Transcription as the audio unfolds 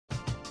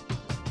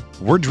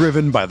We're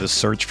driven by the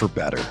search for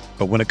better.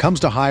 But when it comes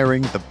to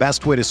hiring, the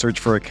best way to search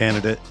for a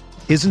candidate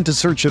isn't to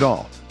search at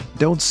all.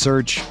 Don't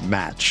search,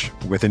 match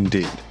with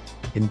Indeed.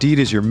 Indeed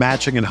is your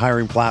matching and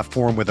hiring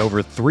platform with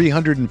over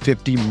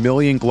 350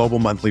 million global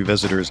monthly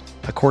visitors,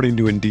 according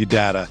to Indeed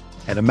data,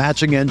 and a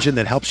matching engine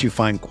that helps you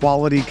find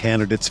quality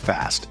candidates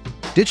fast.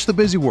 Ditch the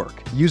busy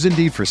work. Use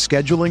Indeed for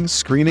scheduling,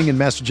 screening, and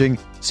messaging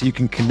so you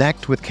can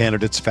connect with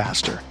candidates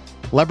faster.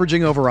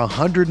 Leveraging over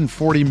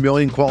 140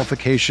 million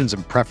qualifications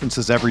and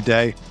preferences every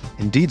day,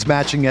 Indeed's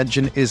matching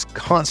engine is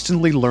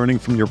constantly learning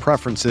from your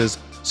preferences,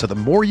 so the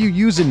more you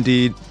use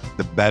Indeed,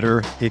 the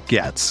better it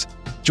gets.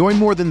 Join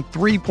more than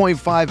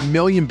 3.5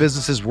 million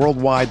businesses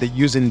worldwide that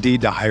use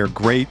Indeed to hire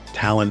great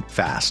talent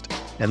fast.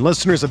 And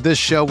listeners of this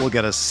show will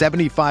get a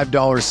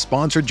 $75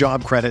 sponsored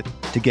job credit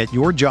to get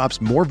your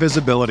jobs more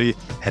visibility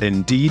at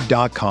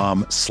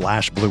Indeed.com/Blue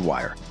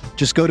Wire.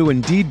 Just go to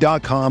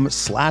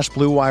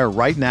Indeed.com/Blue Wire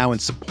right now and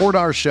support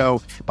our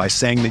show by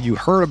saying that you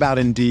heard about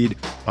Indeed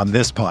on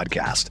this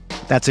podcast.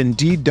 That's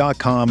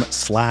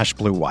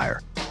Indeed.com/Blue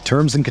Wire.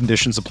 Terms and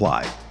conditions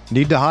apply.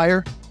 Need to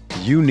hire?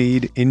 You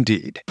need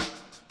Indeed.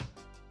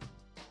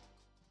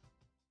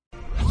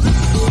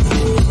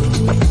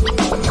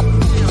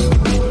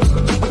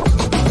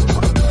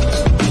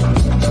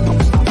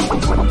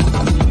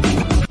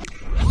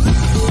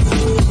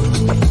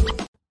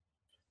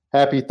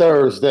 Happy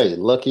Thursday,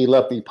 Lucky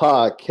Lefty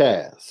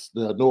Podcast.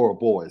 The Anora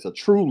Boys are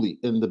truly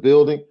in the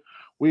building.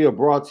 We are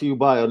brought to you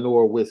by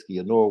Anora Whiskey,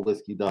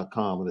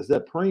 AnoraWhiskey.com. And it's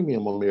that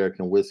premium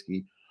American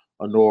whiskey,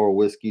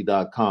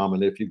 AnoraWhiskey.com.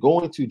 And if you're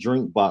going to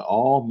drink, by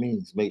all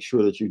means, make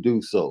sure that you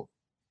do so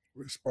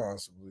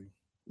responsibly.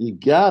 You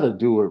got to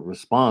do it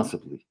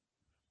responsibly.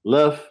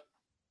 Left,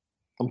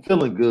 I'm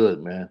feeling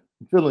good, man.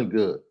 I'm feeling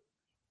good.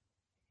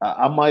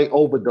 I might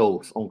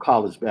overdose on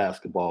college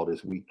basketball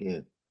this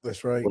weekend.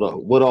 That's right.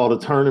 With all the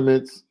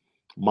tournaments,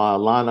 my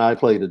Illini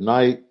play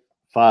tonight,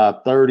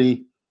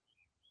 5:30.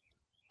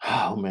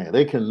 Oh, man,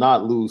 they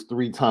cannot lose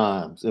 3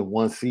 times in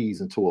one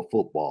season to a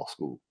football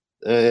school.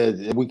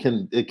 It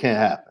can't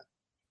happen.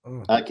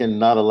 I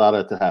cannot allow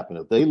that to happen.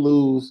 If they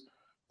lose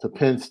to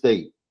Penn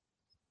State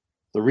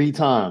 3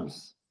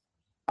 times,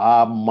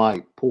 I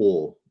might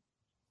pull.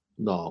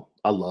 No,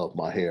 I love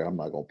my hair. I'm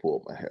not going to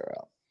pull my hair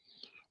out.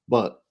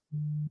 But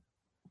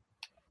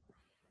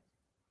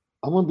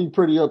I'm going to be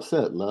pretty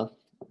upset, Left.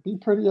 Be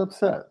pretty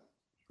upset.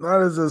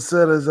 Not as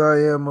upset as I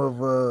am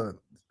of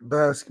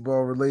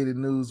basketball-related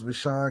news with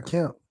Shawn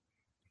Kemp.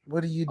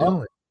 What are you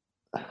doing?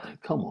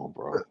 Come on,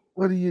 bro.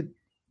 What are you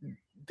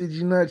 – did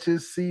you not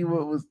just see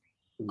what was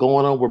 –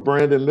 going on with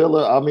Brandon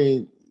Miller? I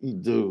mean,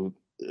 dude,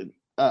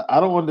 I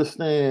don't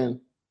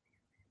understand.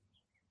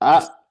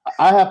 I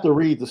have to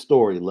read the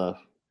story, Left.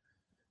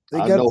 They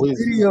got the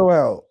video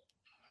out.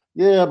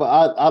 Yeah, but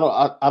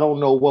I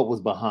don't know what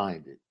was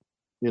behind it.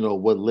 You know,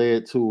 what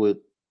led to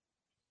it.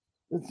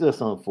 It's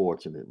just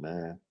unfortunate,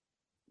 man.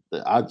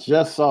 I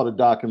just saw the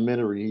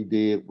documentary he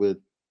did with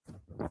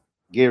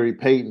Gary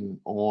Payton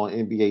on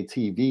NBA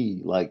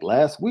TV like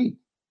last week.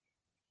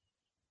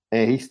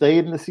 And he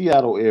stayed in the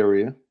Seattle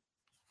area.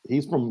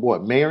 He's from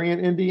Marion,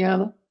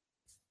 Indiana?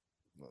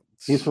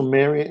 He's from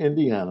Marion,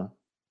 Indiana,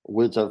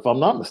 which, if I'm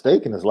not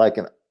mistaken, is like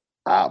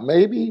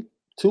maybe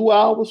 2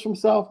 hours from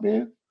South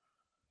Bend.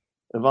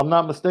 If I'm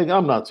not mistaken,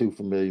 I'm not too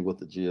familiar with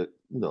the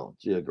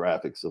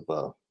geographics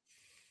of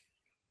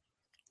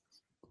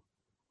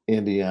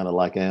Indiana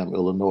like I am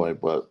Illinois,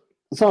 but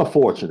it's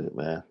unfortunate,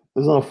 man.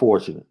 It's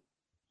unfortunate.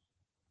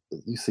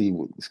 You see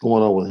what's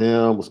going on with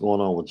him, what's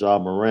going on with Ja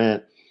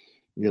Morant.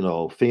 You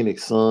know,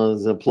 Phoenix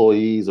Suns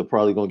employees are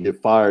probably going to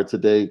get fired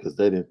today because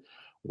they didn't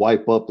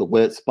wipe up the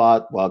wet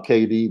spot while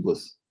KD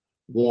was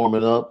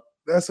warming up.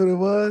 That's what it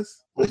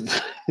was?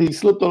 He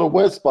slipped on a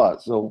wet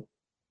spot, so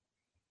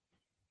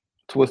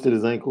twisted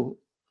his ankle.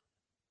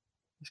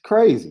 It's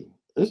crazy.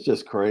 It's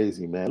just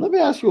crazy, man. Let me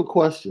ask you a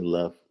question,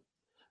 Left.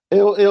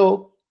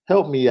 LL,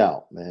 help me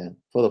out, man.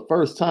 For the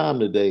first time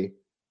today,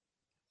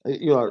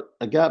 I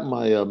got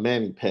my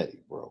Manny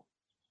Petty, bro.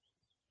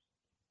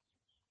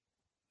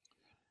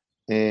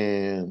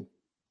 And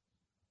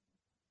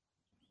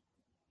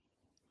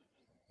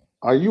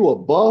are you a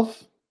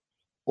buff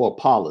or a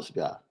polished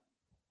guy?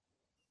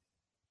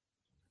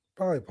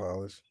 Probably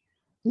polished.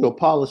 You a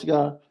polished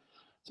guy?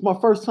 It's my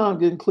first time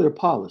getting clear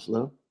polish,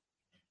 Left.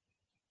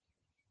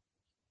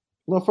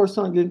 My first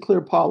time getting clear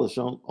polish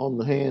on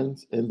the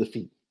hands and the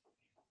feet.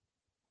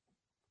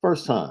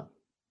 First time.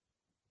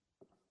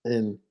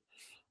 And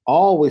I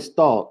always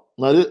thought,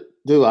 I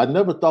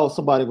never thought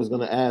somebody was going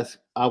to ask,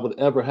 I would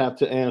ever have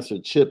to answer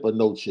chip or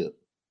no chip.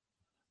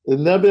 It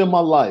never in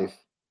my life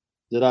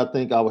did I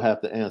think I would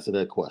have to answer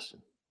that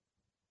question.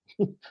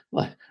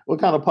 Like, what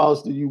kind of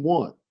polish do you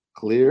want?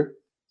 Clear,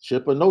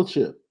 chip, or no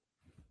chip?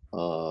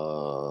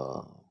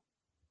 No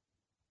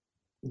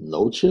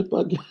chip,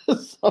 I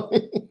guess. I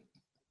mean,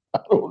 I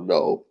don't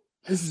know.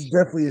 This is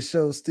definitely a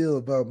show still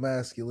about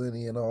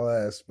masculinity in all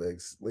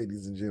aspects,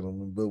 ladies and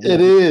gentlemen. But it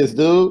is,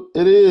 dude.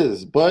 It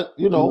is. But,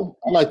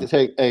 I like to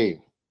take,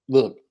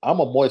 look, I'm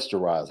a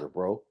moisturizer,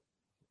 bro.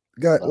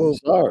 I'm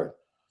sorry.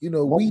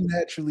 We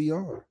naturally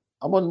are.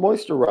 I'm a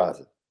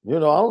moisturizer. I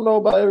don't know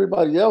about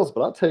everybody else,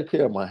 but I take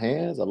care of my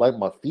hands. I like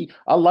my feet.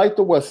 I like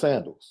to wear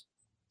sandals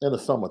in the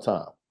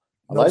summertime.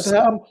 I like to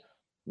have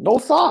no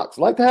socks.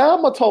 I like to have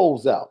my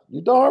toes out.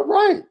 You're darn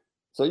right.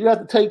 So you have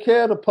to take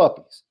care of the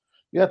puppies.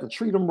 You have to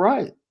treat them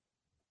right.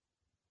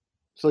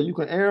 So you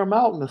can air them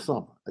out in the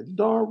summer. You're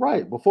darn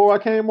right. Before I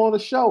came on the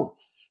show,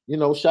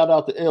 shout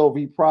out to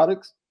LV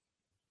Products,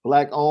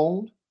 Black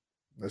owned.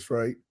 That's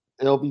right.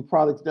 LV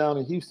Products down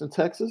in Houston,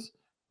 Texas.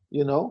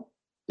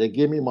 They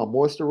give me my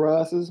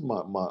moisturizers,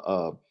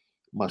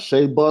 my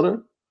shea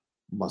butter,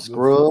 my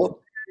scrub,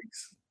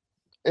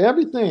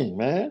 everything,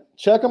 man.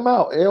 Check them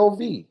out.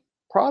 LV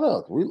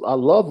Products. I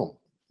love them.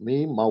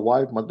 Me, my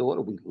wife, my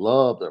daughter, we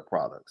love their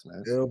products,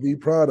 man.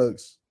 LV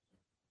Products.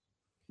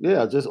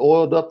 Yeah, I just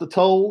oiled up the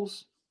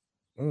toes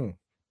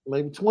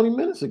maybe 20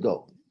 minutes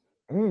ago.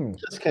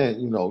 Just can't,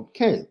 dude,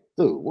 it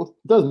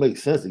doesn't make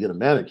sense to get a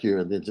manicure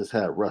and then just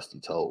have rusty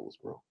toes,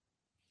 bro.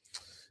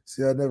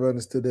 See, I never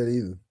understood that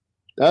either.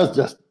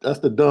 That's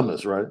the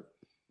dumbest, right?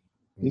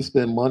 You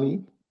spend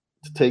money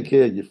to take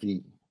care of your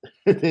feet,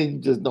 and then you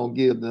just don't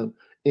give them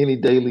any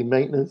daily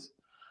maintenance.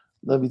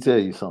 Let me tell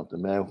you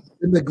something, man.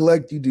 The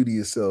neglect you do to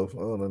yourself, I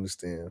don't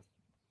understand.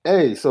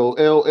 Hey, so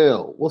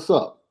LL, what's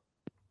up?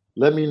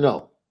 Let me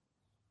know.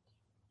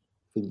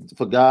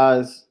 For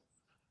guys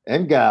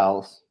and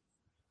gals,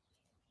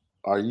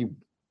 are you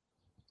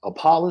a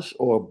polish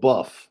or a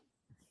buff?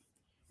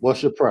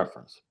 What's your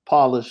preference?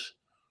 Polish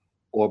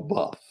or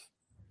buff?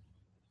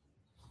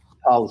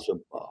 Polish or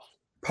buff?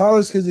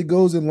 Polish because it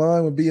goes in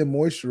line with being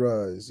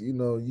moisturized.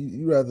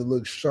 You rather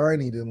look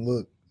shiny than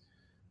look,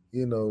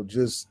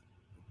 just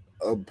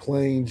a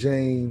plain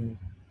Jane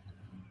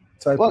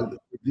type of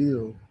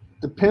deal.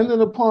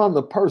 Depending upon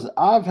the person,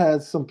 I've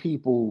had some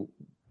people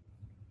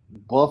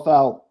buff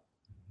out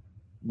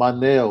my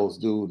nails,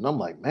 dude, and I'm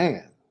like,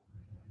 man,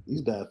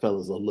 these bad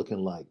fellas are looking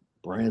like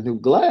brand new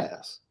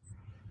glass.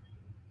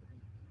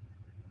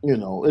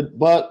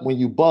 But when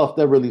you buff,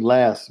 that really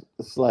lasts.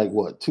 It's like,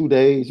 2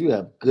 days? You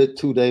have good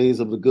 2 days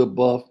of a good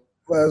buff.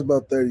 Lasts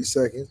about 30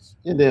 seconds.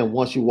 And then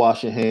once you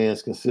wash your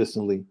hands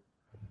consistently,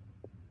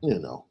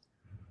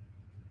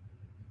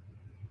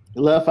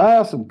 Left, I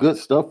have some good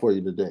stuff for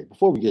you today.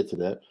 Before we get to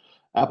that,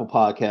 Apple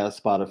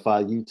Podcasts,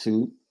 Spotify,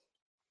 YouTube.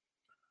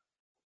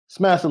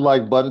 Smash the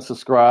like button,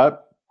 subscribe.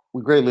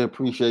 We greatly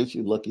appreciate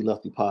you. Lucky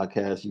Lefty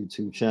Podcast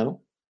YouTube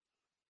channel.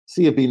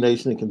 CFB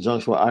Nation in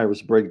conjunction with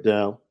Irish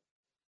Breakdown.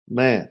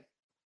 Man,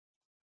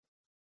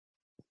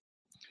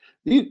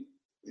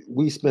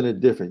 we spin it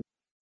different.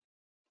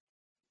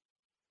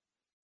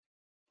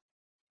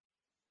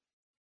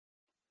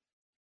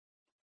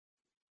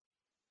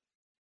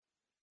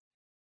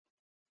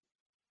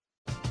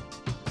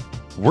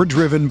 We're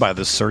driven by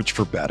the search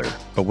for better.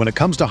 But when it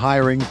comes to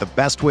hiring, the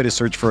best way to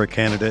search for a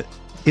candidate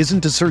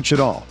isn't to search at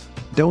all.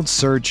 Don't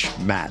search,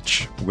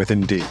 match with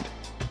Indeed.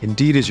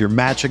 Indeed is your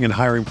matching and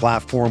hiring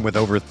platform with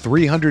over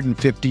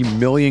 350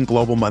 million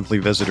global monthly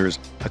visitors,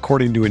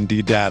 according to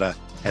Indeed data,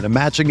 and a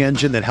matching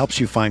engine that helps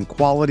you find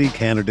quality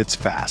candidates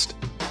fast.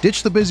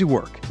 Ditch the busy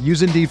work.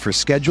 Use Indeed for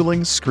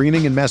scheduling,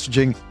 screening, and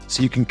messaging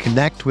so you can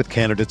connect with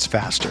candidates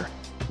faster.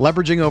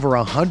 Leveraging over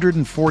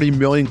 140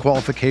 million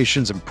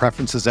qualifications and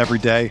preferences every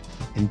day,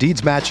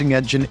 Indeed's matching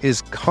engine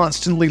is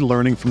constantly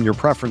learning from your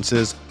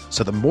preferences,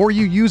 so the more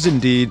you use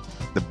Indeed,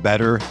 the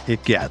better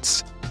it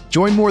gets.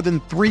 Join more than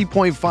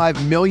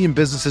 3.5 million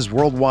businesses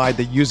worldwide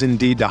that use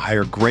Indeed to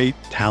hire great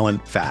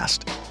talent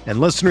fast. And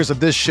listeners of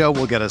this show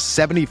will get a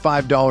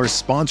 $75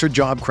 sponsored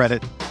job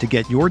credit to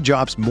get your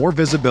jobs more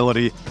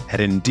visibility at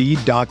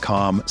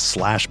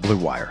Indeed.com/Blue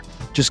Wire.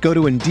 Just go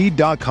to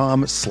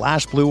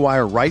Indeed.com/Blue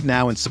Wire right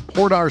now and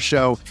support our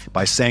show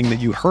by saying that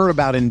you heard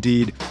about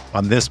Indeed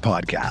on this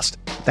podcast.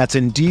 That's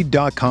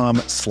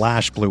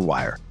Indeed.com/Blue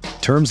Wire.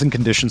 Terms and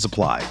conditions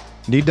apply.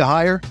 Need to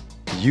hire?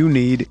 You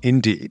need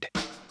Indeed.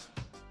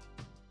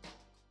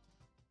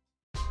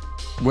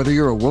 Whether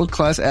you're a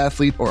world-class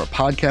athlete or a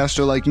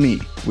podcaster like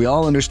me, we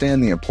all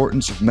understand the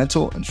importance of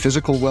mental and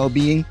physical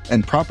well-being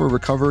and proper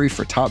recovery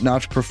for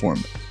top-notch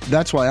performance.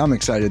 That's why I'm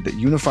excited that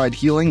Unified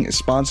Healing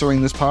is sponsoring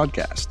this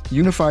podcast.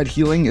 Unified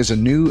Healing is a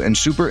new and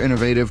super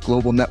innovative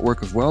global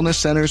network of wellness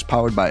centers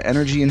powered by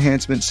Energy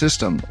Enhancement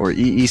System, or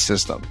EE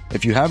System.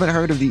 If you haven't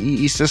heard of the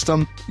EE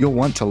System, you'll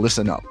want to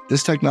listen up.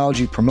 This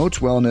technology promotes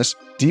wellness,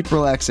 deep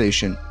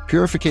relaxation,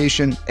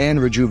 purification,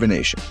 and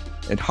rejuvenation.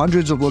 At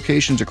hundreds of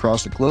locations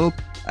across the globe,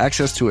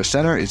 access to a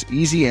center is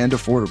easy and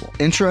affordable.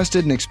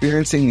 Interested in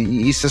experiencing the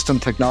EE System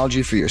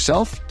technology for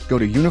yourself? Go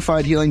to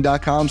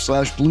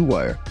unifiedhealing.com/Blue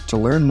Wire to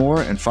learn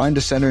more and find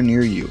a center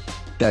near you.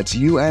 That's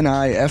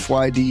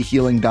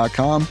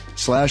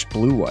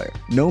UNIFYDhealing.com/Blue Wire.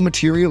 No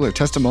material or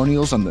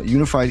testimonials on the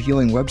Unified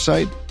Healing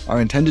website are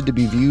intended to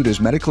be viewed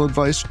as medical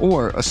advice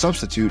or a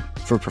substitute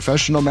for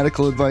professional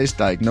medical advice,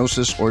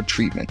 diagnosis, or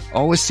treatment.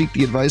 Always seek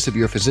the advice of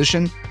your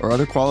physician or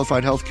other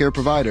qualified healthcare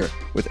provider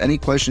with any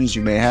questions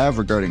you may have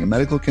regarding a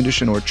medical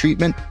condition or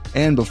treatment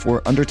and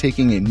before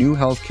undertaking a new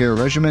healthcare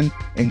regimen,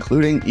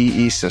 including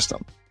EE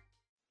System.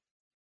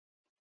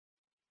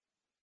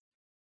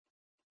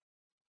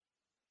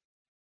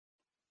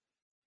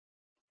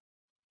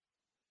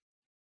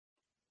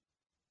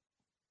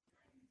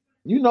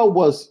 You know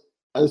what's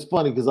it's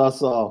funny because I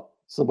saw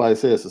somebody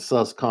say it's a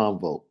sus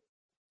convo.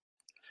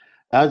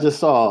 I just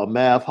saw a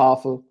Mav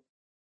Hoffa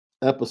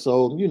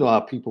episode. You know how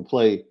people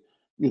play,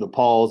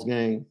 Paul's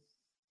game.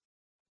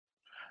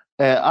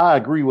 And I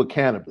agree with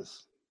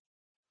cannabis.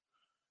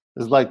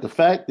 It's like the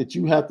fact that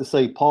you have to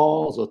say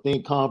pause or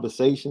think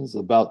conversations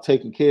about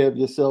taking care of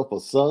yourself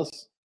or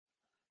sus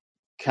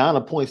kind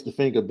of points the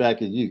finger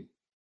back at you.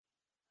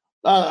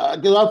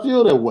 Because I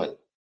feel that way.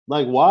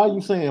 Like, why are you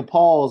saying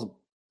pause?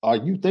 Are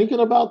you thinking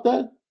about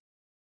that?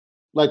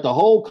 Like, the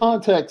whole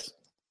context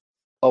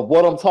of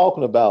what I'm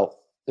talking about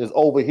is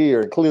over here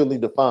and clearly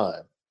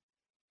defined.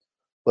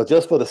 But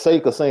just for the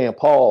sake of saying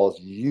pause,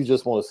 you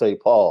just want to say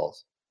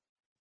pause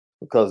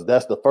because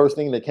that's the first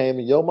thing that came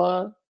in your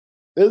mind.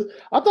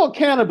 I thought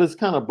cannabis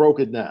kind of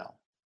broke it down,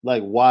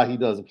 like why he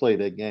doesn't play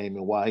that game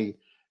and why he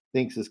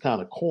thinks it's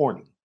kind of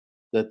corny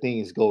that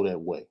things go that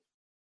way.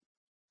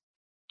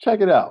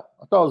 Check it out.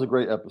 I thought it was a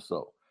great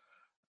episode.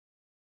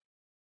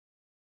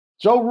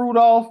 Joe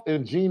Rudolph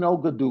and Gino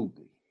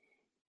Guidugli.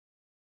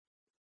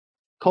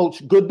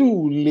 Coach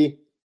Guidugli.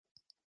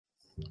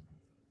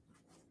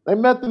 They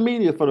met the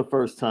media for the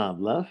first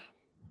time, Left.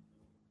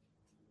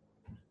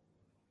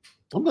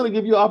 I'm going to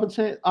give you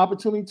an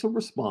opportunity to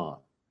respond.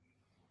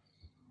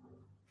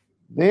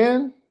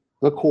 Then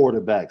the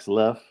quarterbacks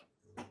left.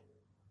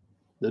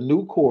 The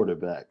new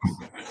quarterbacks.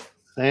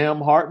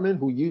 Sam Hartman,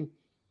 who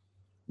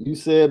you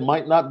said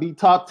might not be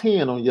top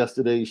 10 on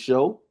yesterday's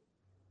show.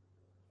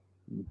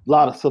 A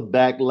lot of some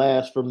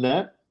backlash from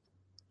that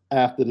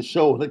after the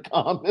show in the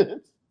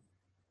comments.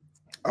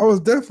 I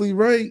was definitely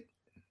right.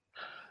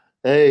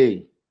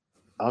 Hey,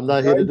 I'm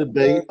not here to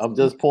debate. I'm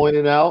just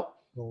pointing out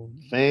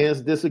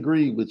fans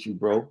disagree with you,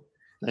 bro.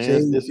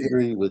 Fans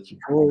disagree with you.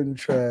 Jordan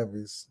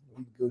Travis.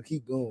 We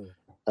keep going.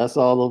 That's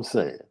all I'm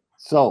saying.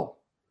 So,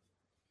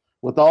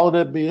 with all of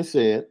that being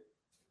said,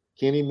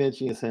 Kenny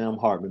Minchey and Sam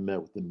Hartman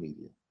met with the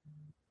media.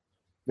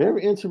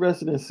 Very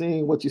interested in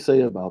seeing what you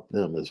say about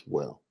them as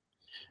well.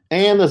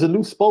 And there's a new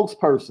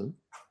spokesperson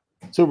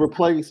to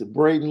replace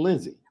Braden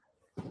Lindsey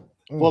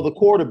for the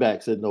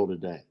quarterbacks at Notre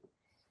Dame.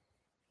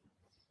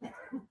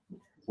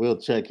 We'll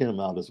check him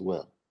out as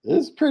well.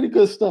 It's pretty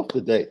good stuff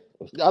today.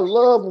 I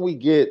love when we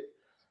get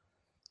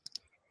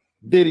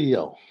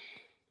video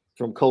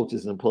from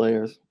coaches and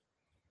players.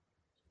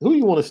 Who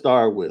you want to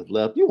start with,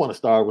 Left? You want to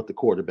start with the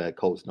quarterback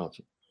coach, don't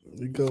you?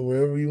 You go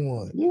wherever you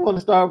want. You want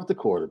to start with the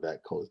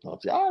quarterback coach,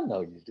 don't you? I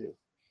know you do.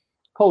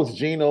 Coach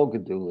Gino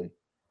Guidugli,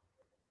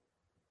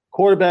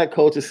 quarterback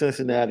coach at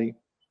Cincinnati,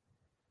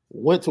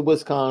 went to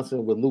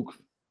Wisconsin with Luke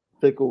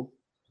Fickell,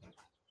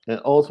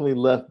 and ultimately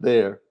left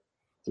there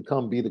to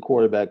come be the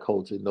quarterback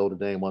coach at Notre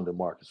Dame under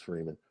Marcus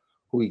Freeman,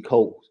 who he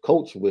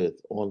coached with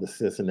on the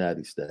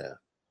Cincinnati staff.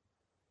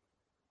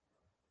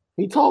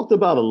 He talked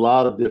about a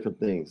lot of different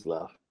things,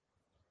 Left.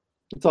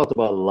 He talked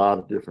about a lot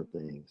of different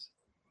things.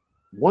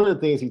 One of the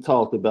things he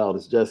talked about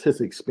is just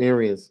his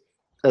experience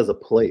as a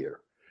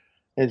player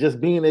and just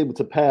being able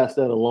to pass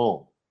that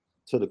along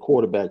to the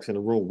quarterbacks in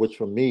the room, which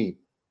for me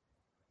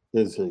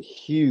is a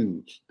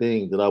huge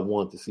thing that I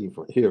want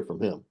to hear from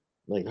him.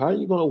 Like, how are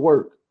you going to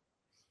work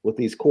with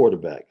these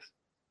quarterbacks?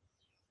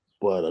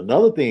 But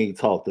another thing he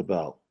talked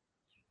about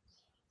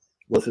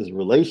was his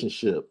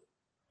relationship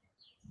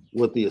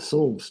with the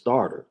assumed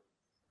starter,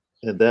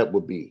 and that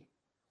would be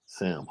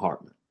Sam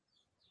Hartman.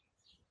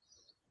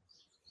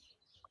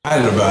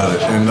 Excited about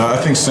it, and I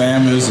think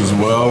Sam is as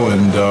well.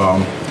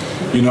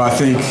 And I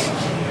think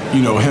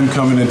him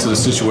coming into the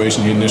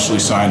situation he initially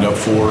signed up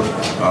for,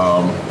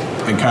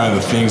 and kind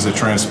of the things that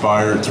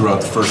transpired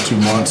throughout the first 2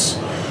 months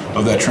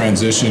of that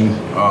transition,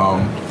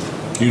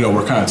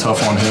 were kind of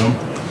tough on him.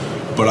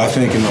 But I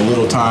think in the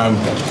little time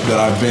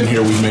that I've been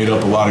here, we've made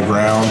up a lot of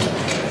ground,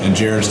 and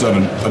Jared's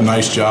done a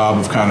nice job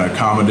of kind of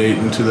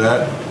accommodating to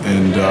that,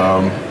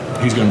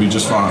 and he's going to be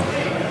just fine.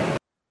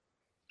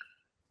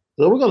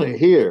 So we're going to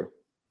hear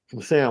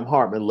from Sam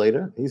Hartman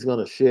later. He's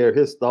going to share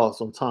his thoughts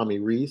on Tommy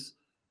Rees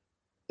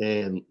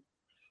and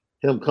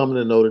him coming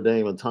to Notre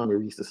Dame and Tommy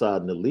Rees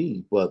deciding to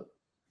leave. But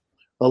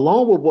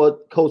along with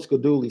what Coach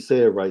Guidugli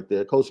said right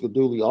there, Coach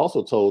Guidugli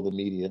also told the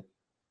media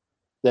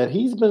that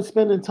he's been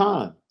spending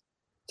time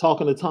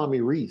talking to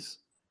Tommy Rees,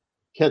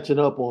 catching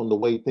up on the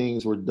way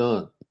things were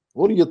done.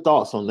 What are your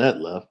thoughts on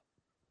that, Left?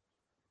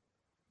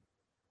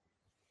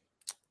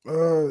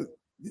 For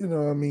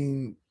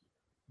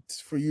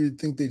you to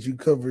think that you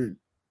covered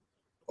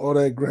all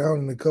that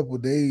ground in a couple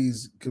of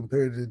days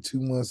compared to the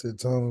 2 months that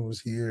Tommy was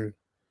here,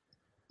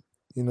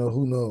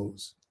 who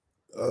knows?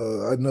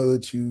 I know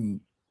that you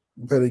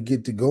better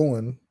get to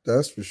going,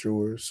 that's for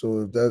sure.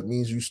 So if that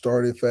means you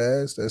started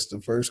fast, that's the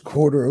first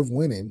quarter of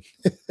winning.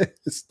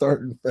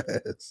 Starting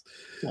fast.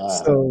 Wow.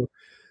 So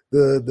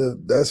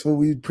that's what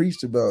we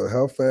preached about.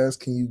 How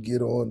fast can you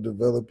get on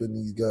developing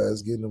these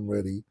guys, getting them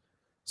ready,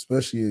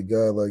 especially a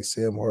guy like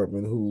Sam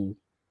Hartman, who,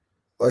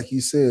 like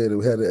you said,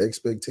 who had an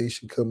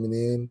expectation coming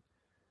in,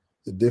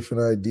 the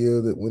different idea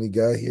that when he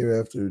got here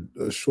after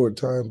a short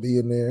time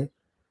being there,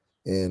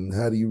 and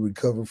how do you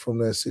recover from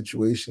that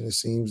situation? It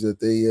seems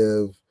that they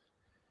have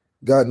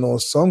gotten on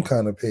some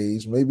kind of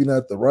page, maybe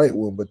not the right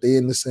one, but they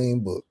in the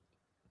same book.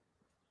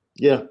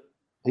 Yeah.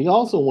 He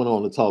also went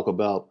on to talk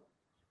about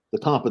the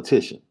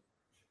competition.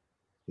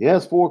 He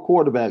has 4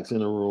 quarterbacks in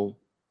the room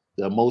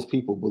that most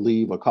people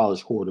believe are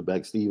college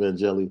quarterbacks: Steve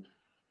Angeli,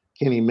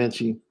 Kenny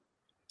Minchey,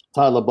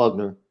 Tyler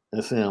Buckner,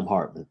 and Sam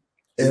Hartman.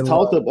 He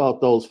talked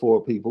about those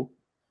 4 people.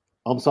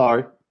 I'm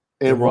sorry.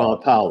 And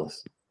Ron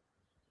Powers.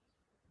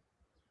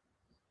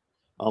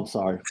 I'm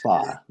sorry,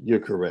 5. You're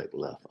correct,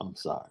 Left. I'm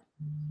sorry.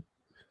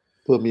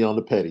 Put me on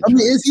the petty. I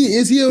mean,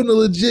 is he on the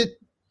legit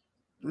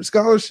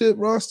scholarship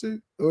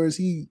roster, or is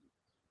he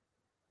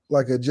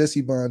like a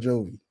Jesse Bon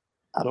Jovi?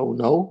 I don't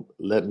know.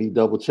 Let me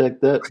double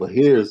check that. But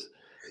here's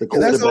the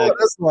quarterback.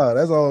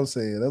 That's all I'm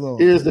saying.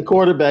 Here's the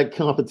quarterback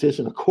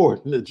competition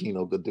according to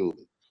Gino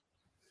Guidugli.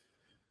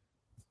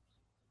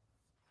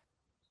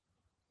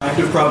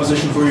 Active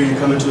proposition for you to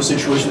come into a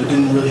situation that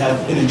didn't really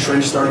have an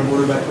entrenched starting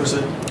quarterback per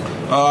se?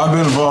 I've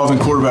been involved in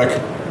quarterback,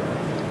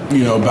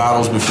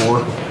 battles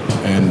before,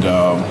 and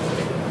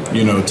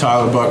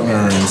Tyler Buckner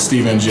and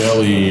Steve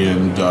Angeli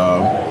and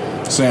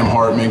Sam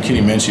Hartman,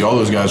 Kenny Minchey, all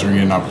those guys are going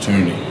to get an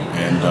opportunity.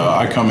 And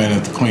I come in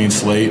at the clean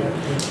slate,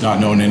 not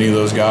knowing any of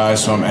those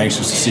guys, so I'm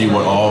anxious to see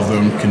what all of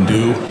them can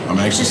do. I'm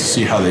anxious to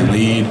see how they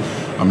lead.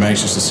 I'm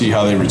anxious to see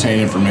how they retain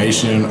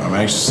information. I'm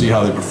anxious to see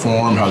how they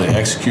perform, how they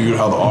execute,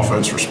 how the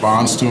offense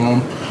responds to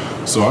them.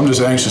 So I'm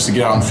just anxious to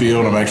get out on the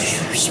field. I'm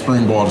anxious for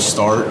spring ball to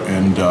start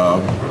and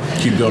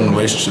keep building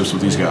relationships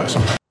with these guys.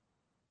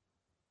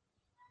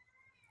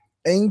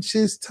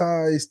 Anxious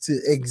ties to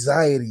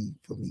anxiety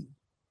for me.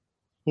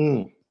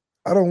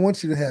 I don't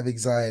want you to have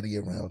anxiety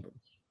around them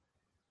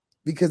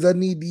because I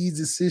need these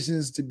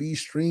decisions to be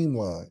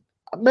streamlined.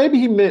 Maybe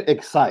he meant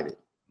excited.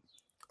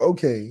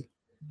 Okay,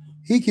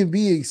 he can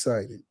be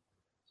excited,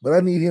 but I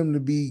need him to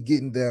be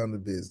getting down to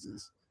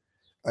business.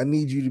 I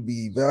need you to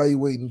be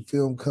evaluating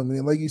film coming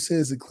in. Like you said,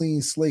 it's a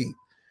clean slate.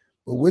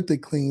 But with the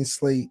clean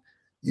slate,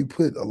 you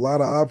put a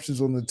lot of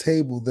options on the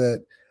table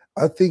that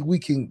I think we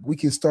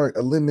can start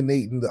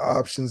eliminating the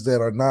options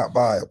that are not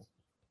viable.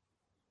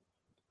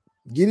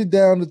 Get it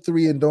down to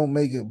 3 and don't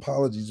make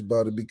apologies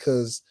about it,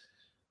 because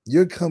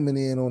you're coming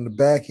in on the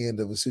back end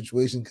of a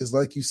situation because,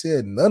 like you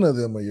said, none of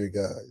them are your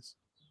guys.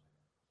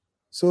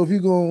 So if you're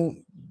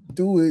going to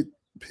do it,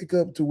 pick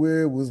up to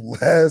where it was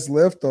last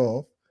left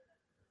off.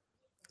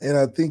 And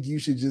I think you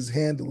should just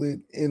handle it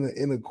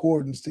in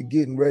accordance to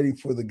getting ready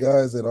for the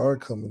guys that are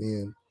coming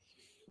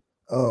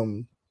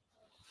in.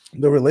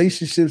 The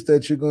relationships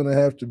that you're going to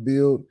have to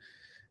build,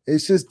 it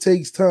just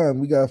takes time.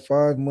 We got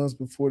 5 months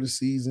before the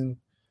season.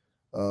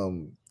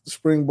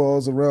 Spring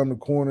ball's around the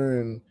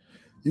corner, and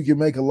you can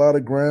make a lot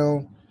of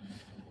ground,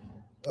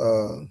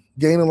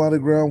 gain a lot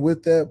of ground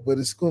with that, but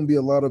it's going to be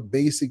a lot of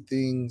basic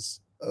things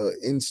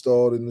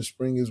installed in the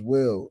spring as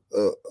well.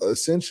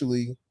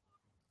 Essentially,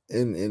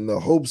 in the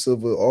hopes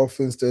of an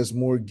offense that's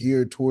more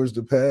geared towards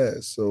the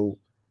pass. So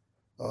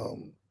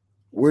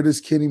where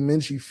does Kenny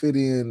Minchey fit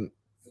in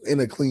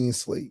a clean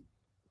slate?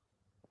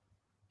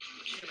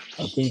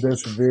 I think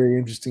that's a very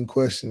interesting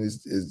question.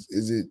 Is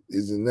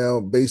it now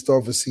based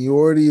off of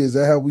seniority? Is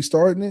that how we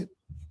starting it?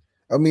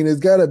 I mean, it's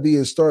got to be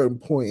a starting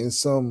point in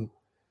some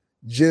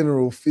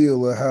general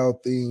feel of how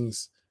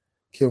things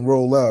can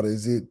roll out.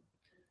 Is it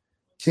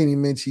Kenny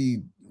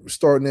Minchey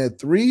starting at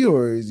 3,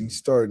 or is he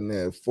starting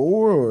at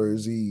 4, or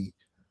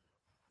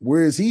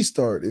where is he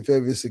start if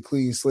ever it's a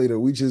clean slate? Are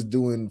we just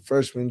doing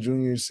freshman,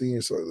 junior,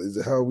 senior? So is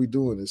it how are we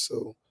doing it?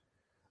 So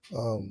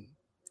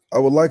I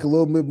would like a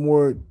little bit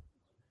more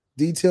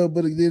detail,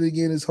 but then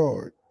again, it's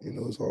hard.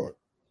 It's hard.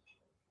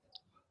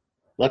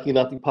 Lucky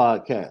Lefty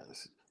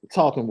Podcast. We're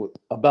talking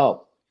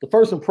about the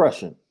first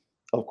impression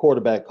of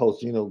quarterback coach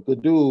Gino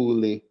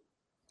Guidugli.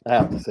 I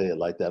have to say it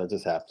like that. I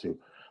just have to.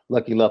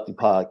 Lucky Lefty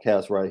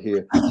Podcast right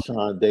here.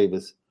 Sean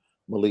Davis,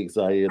 Malik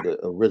Zaire, the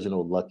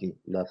original Lucky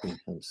Lefty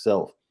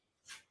himself.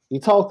 He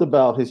talked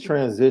about his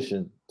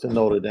transition to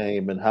Notre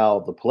Dame and how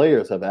the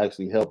players have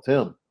actually helped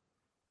him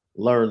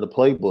learn the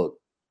playbook.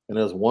 And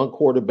there's one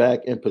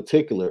quarterback in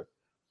particular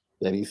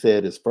that he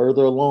said is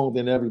further along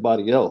than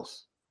everybody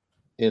else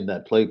in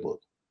that playbook.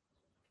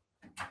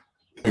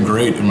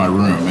 Great in my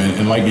room.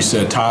 And like you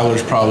said,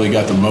 Tyler's probably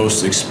got the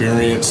most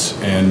experience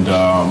and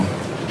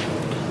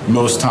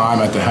most time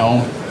at the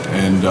helm.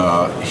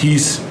 And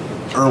he's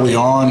early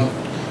on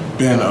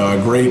been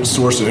a great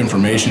source of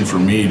information for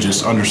me,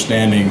 just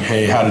understanding,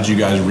 hey, how did you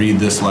guys read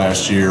this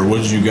last year?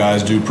 What did you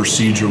guys do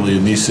procedurally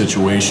in these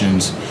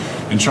situations?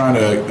 And trying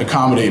to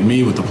accommodate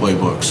me with the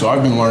playbook. So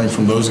I've been learning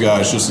from those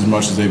guys just as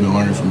much as they've been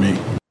learning from me.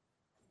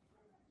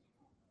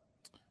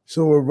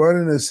 So we're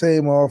running the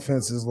same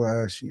offense as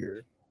last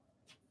year.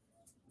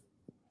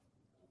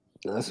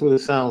 That's what it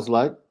sounds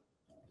like.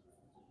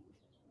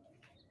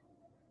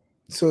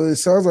 So it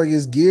sounds like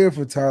it's geared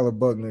for Tyler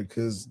Buckner,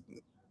 because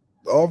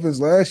the offense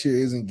last year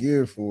isn't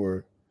geared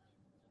for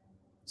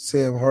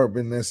Sam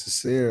Hartman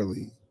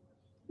necessarily.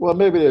 Well,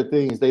 maybe there are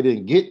things they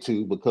didn't get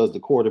to because the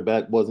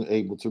quarterback wasn't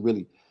able to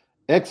really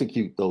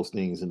execute those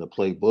things in the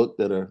playbook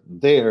that are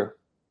there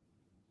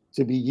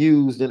to be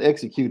used and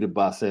executed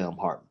by Sam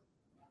Hartman.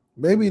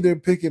 maybe they're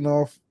picking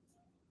off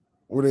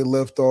where they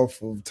left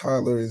off of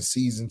Tyler in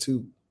season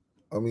 2.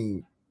 I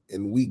mean,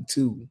 in week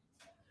 2,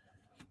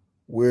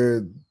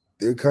 where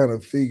they're kind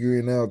of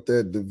figuring out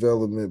that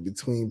development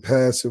between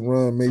pass and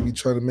run, maybe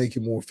trying to make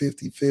it more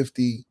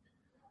 50-50.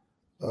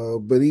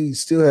 But he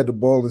still had the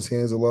ball in his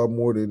hands a lot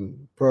more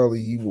than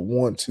probably he would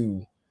want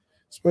to,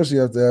 especially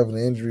after having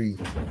an injury.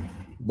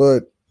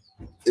 But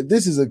if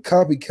this is a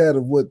copycat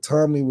of what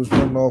Tommy was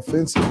running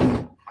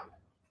offensively,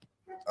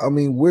 I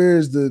mean,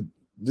 where's the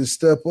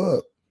step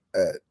up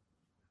at?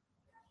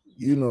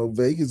 You know,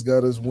 Vegas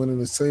got us winning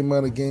the same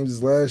amount of games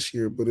as last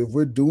year. But if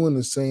we're doing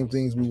the same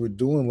things we were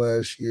doing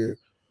last year,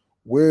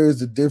 where is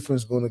the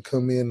difference going to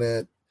come in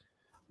at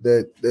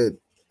that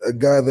a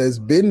guy that's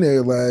been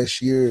there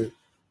last year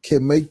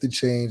can make the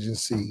change and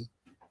see?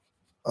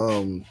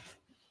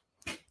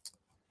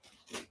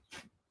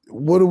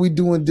 What are we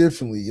doing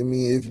differently? I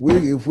mean,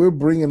 if we're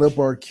bringing up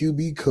our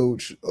QB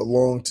coach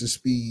along to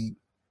speed,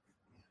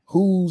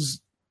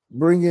 who's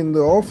bringing the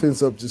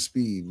offense up to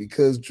speed?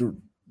 Because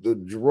the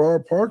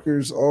Gerard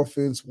Parker's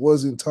offense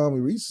wasn't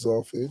Tommy Rees's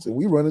offense, and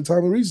we running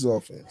Tommy Rees's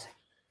offense.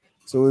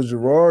 So is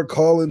Gerard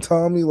calling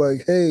Tommy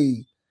like,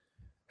 "Hey,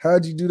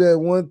 how'd you do that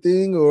one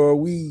thing?" Or are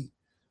we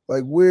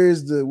like,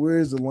 where's the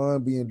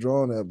line being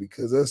drawn at?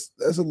 Because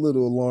that's a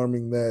little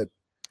alarming that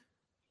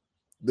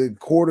the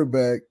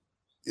quarterback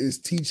is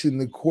teaching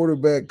the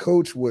quarterback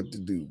coach what to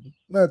do.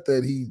 Not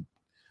that he,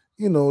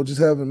 just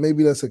having,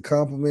 maybe that's a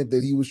compliment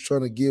that he was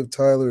trying to give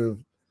Tyler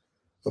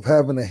of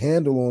having a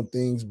handle on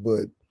things,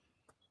 but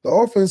the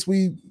offense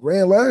we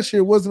ran last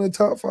year wasn't a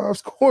top 5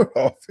 scoring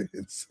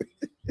offense.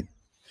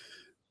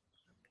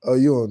 Oh,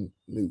 you're on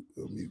mute.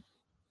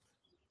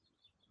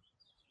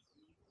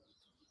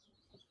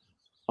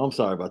 I'm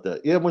sorry about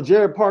that. Yeah, when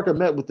Jared Parker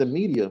met with the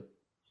media,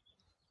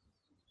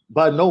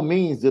 by no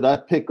means did I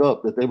pick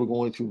up that they were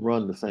going to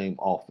run the same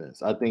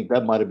offense. I think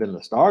that might have been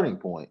the starting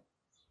point.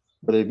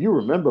 But if you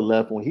remember,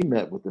 Left, when he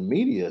met with the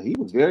media, he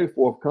was very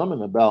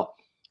forthcoming about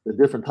the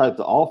different types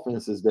of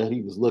offenses that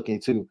he was looking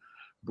to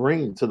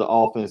bring to the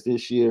offense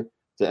this year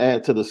to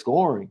add to the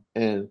scoring.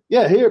 And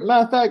yeah,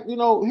 matter of fact,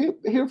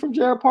 hear from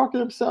Jared Parker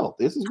himself.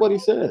 This is what he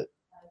said.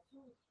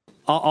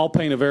 I'll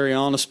paint a very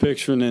honest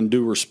picture and then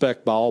due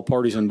respect by all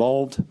parties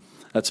involved.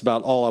 That's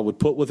about all I would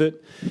put with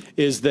it,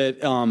 is that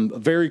a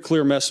very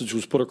clear message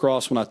was put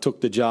across when I took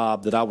the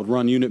job that I would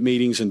run unit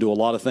meetings and do a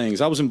lot of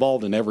things. I was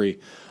involved in every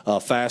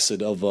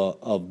facet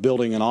of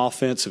building an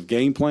offensive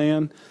game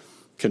plan,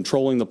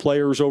 controlling the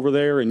players over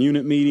there in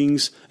unit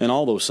meetings and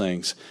all those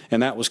things,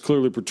 and that was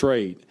clearly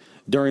portrayed.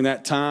 During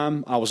that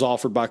time, I was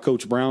offered by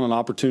Coach Brown an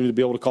opportunity to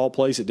be able to call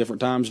plays at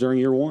different times during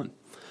year one.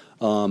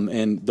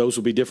 And those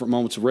would be different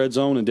moments of red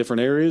zone in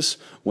different areas.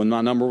 When my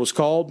number was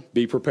called,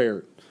 be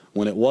prepared.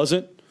 When it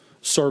wasn't,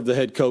 serve the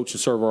head coach and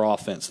serve our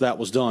offense. That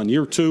was done.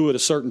 Year 2, at a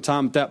certain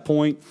time at that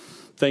point,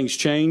 things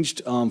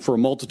changed for a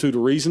multitude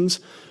of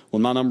reasons.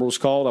 When my number was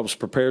called, I was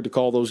prepared to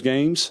call those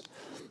games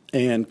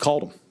and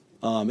called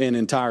them in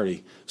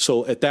entirety.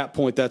 So at that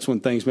point, that's when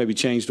things maybe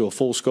changed to a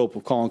full scope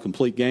of calling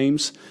complete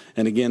games.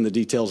 And again, the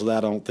details of that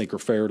I don't think are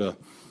fair to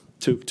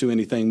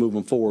anything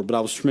moving forward. But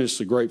I was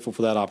tremendously grateful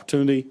for that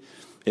opportunity.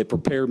 It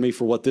prepared me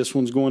for what this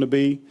one's going to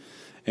be.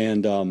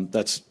 And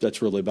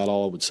that's really about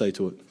all I would say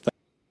to it.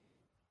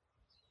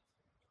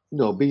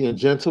 Being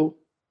gentle,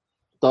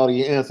 thought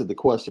he answered the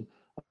question.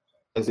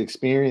 His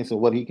experience and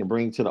what he can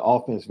bring to the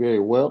offense very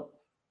well,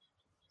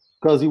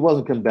 because he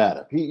wasn't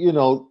combative.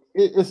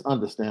 It's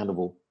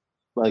understandable.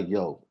 Like,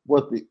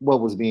 what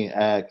was being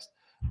asked,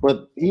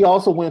 but he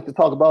also went to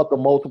talk about the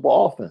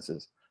multiple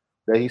offenses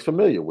that he's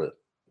familiar with.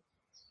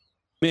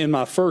 In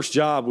my first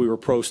job, we were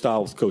pro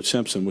style with Coach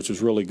Simpson, which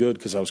was really good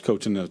because I was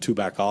coaching a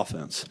 2-back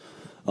offense.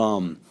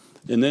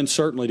 And then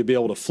certainly to be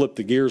able to flip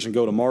the gears and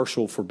go to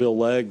Marshall for Bill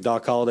Legg.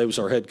 Doc Holliday was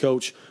our head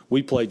coach.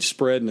 We played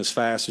spread and as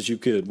fast as you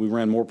could. We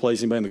ran more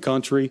plays than anybody in the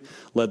country,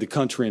 led the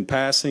country in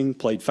passing,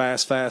 played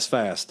fast.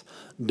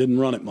 Didn't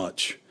run it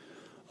much.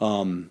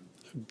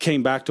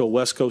 Came back to a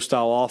West Coast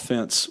style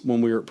offense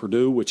when we were at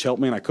Purdue, which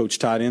helped me, and I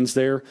coached tight ends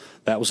there.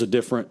 That was a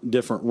different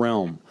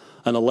realm.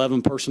 An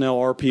 11 personnel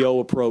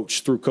RPO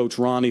approach through Coach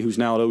Ronnie, who's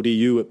now at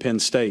ODU at Penn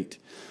State.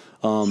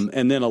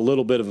 And then a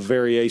little bit of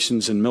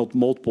variations in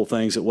multiple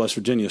things at West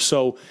Virginia.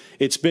 So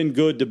it's been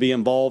good to be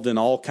involved in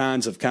all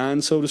kinds,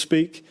 so to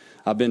speak.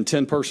 I've been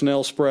 10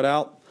 personnel spread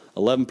out,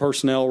 11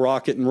 personnel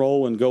rocket and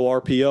roll and go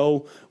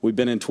RPO. We've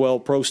been in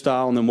 12 pro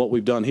style, and then what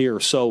we've done here.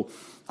 So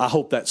I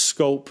hope that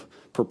scope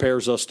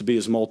prepares us to be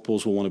as multiple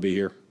as we want to be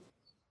here.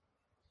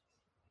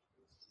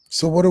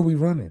 So what are we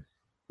running?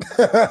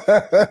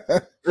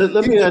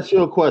 Let me ask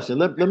you a question.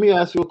 Let me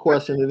ask you a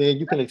question, and then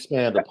you can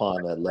expand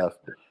upon that, Left.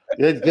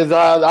 Because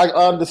I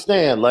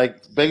understand,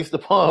 like, based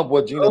upon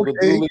what Gino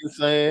Baduli is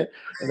saying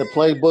in the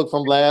playbook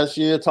from last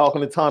year,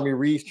 talking to Tommy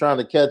Rees, trying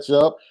to catch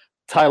up,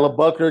 Tyler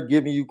Buckner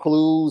giving you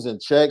clues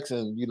and checks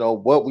and,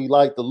 what we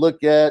like to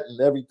look at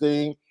and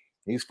everything.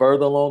 He's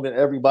further along than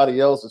everybody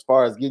else as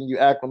far as getting you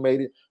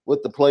acclimated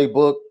with the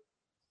playbook.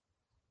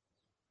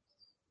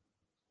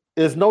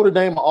 Is Notre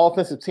Dame an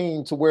offensive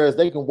team to whereas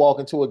they can walk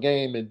into a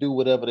game and do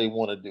whatever they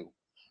want to do?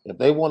 If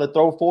they want to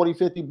throw 40,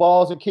 50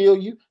 balls and kill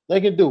you,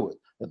 they can do it.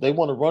 If they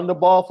want to run the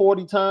ball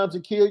 40 times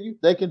and kill you,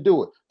 they can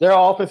do it. There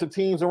are offensive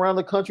teams around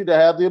the country that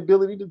have the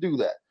ability to do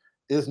that.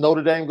 Is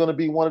Notre Dame going to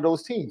be one of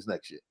those teams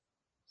next year?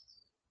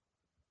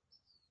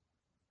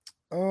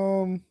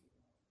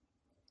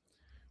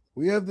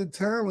 We have the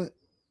talent,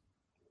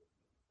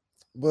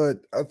 but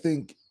I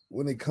think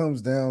when it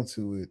comes down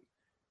to it,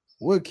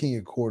 what can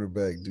your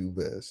quarterback do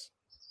best?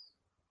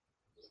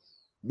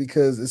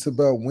 Because it's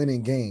about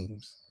winning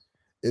games.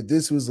 If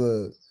this was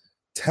a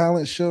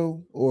talent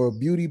show or a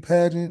beauty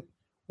pageant,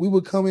 we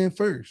would come in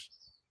first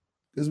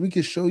because we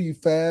can show you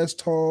fast,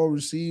 tall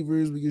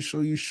receivers. We can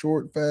show you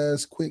short,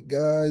 fast, quick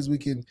guys. We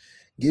can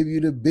give you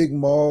the big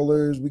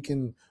maulers. We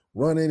can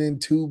run it in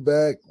 2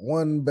 back,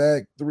 1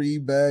 back, 3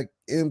 back,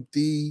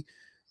 empty,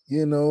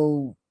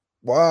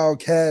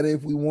 wildcat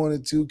if we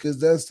wanted to, because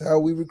that's how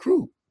we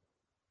recruit.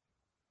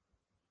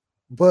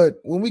 But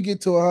when we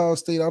get to Ohio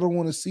State, I don't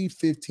want to see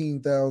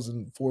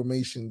 15,000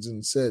 formations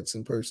and sets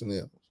and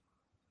personnel.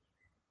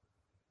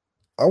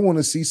 I want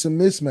to see some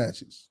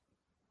mismatches.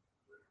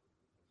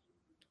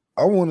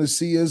 I want to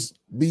see us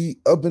be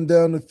up and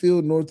down the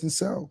field, north and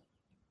south.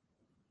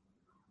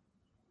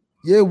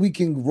 Yeah, we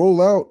can roll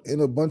out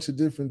in a bunch of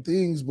different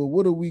things, but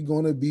what are we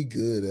going to be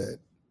good at?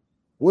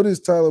 What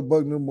is Tyler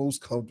Buchner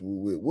most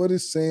comfortable with? What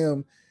is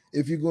Sam,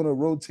 if you're going to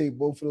rotate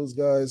both of those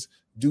guys,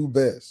 do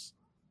best?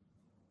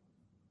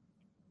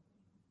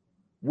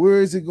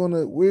 Where is it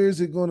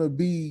gonna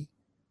be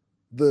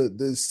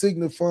the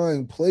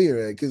signifying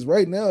player at? Because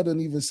right now it doesn't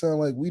even sound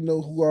like we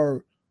know who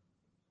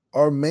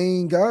our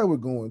main guy we're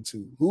going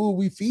to. Who are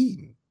we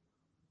feeding?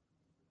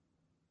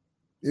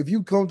 If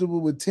you comfortable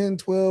with 10,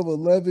 12,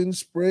 11,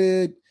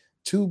 spread,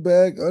 2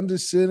 back, under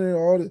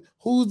center,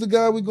 who's the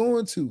guy we're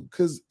going to?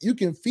 Because you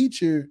can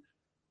feature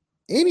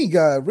any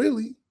guy,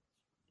 really.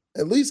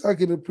 At least I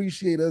can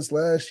appreciate us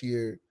last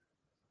year,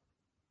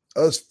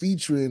 us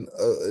featuring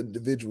an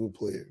individual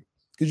player,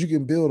 because you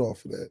can build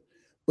off of that.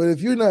 But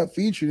if you're not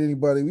featuring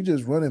anybody, we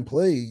just running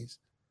plays.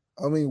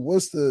 I mean,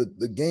 what's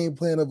the game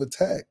plan of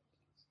attack?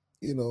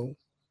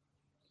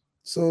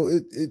 So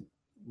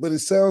but it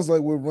sounds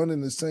like we're running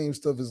the same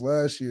stuff as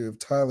last year if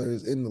Tyler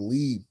is in the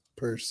lead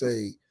per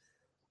se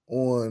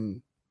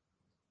on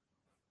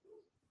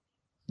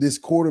this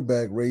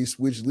quarterback race,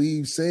 which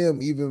leaves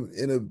Sam even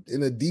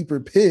in a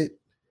deeper pit,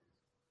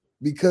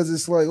 because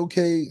it's like,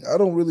 okay, I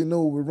don't really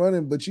know what we're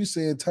running, but you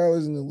saying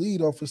Tyler's in the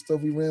lead off of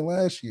stuff we ran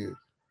last year.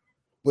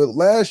 But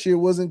last year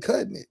wasn't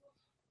cutting it.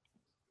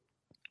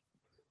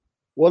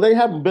 Well, they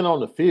haven't been on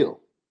the field.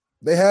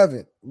 They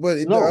haven't. But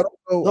I don't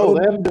know. No,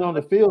 they haven't been on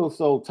the field.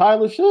 So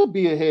Tyler should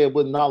be ahead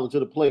with knowledge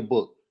of the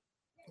playbook.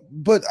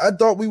 But I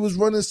thought we was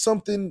running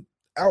something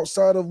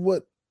outside of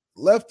what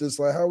left us.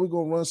 Like, how are we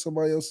going to run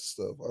somebody else's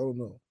stuff? I don't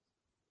know.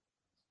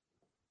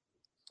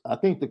 I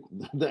think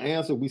the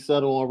answer we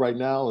settle on right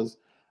now is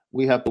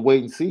we have to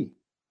wait and see.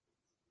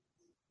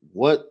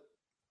 What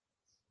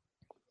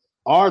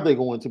are they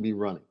going to be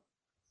running?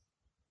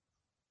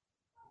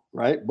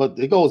 Right? But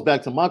it goes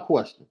back to my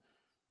question.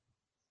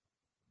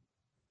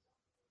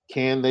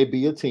 Can they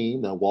be a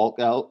team that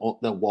walks out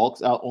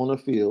on the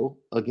field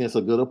against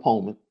a good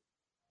opponent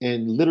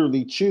and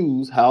literally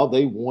choose how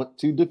they want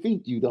to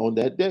defeat you on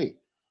that day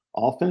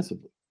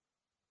offensively?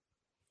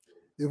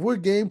 If we're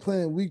game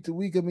planning week to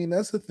week, I mean,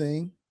 that's the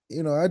thing.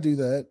 I do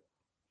that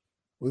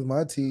with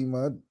my team.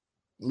 I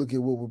look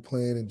at what we're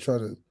playing and try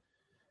to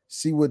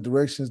see what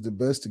direction is the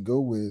best to go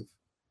with.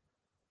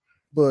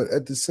 But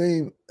at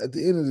the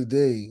end of the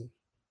day,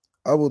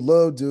 I would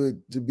love to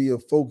be a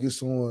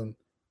focus on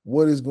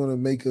what is going to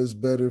make us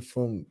better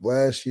from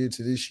last year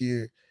to this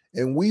year.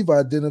 And we've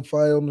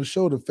identified on the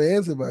show, the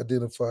fans have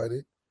identified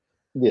it.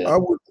 Yeah.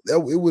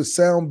 It would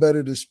sound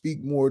better to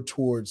speak more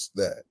towards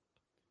that.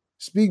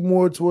 Speak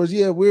more towards,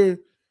 we're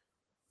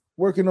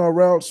working our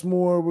routes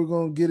more. We're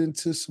going to get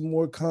into some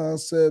more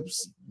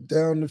concepts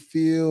down the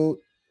field,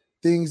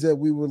 things that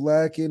we were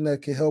lacking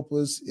that can help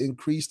us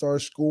increase our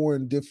score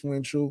and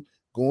differential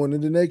going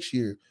into next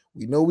year.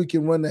 We know we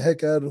can run the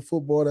heck out of the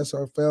football. That's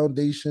our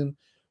foundation.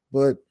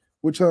 But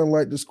we're trying to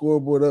light the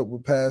scoreboard up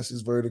with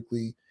passes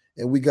vertically,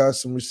 and we got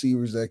some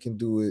receivers that can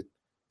do it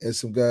and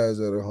some guys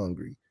that are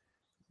hungry.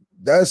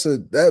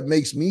 That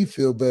makes me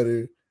feel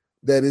better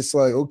that it's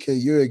like, okay,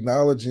 you're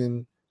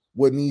acknowledging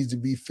what needs to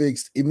be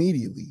fixed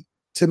immediately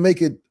to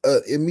make it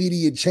an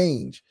immediate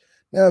change.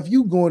 Now, if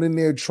you going in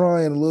there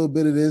trying a little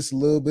bit of this, a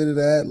little bit of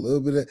that, a little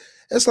bit of that,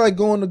 that's like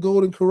going to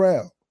Golden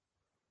Corral.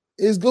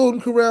 Is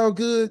Golden Corral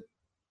good?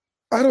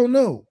 I don't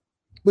know.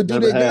 But do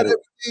they got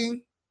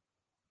everything?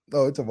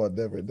 No, it's about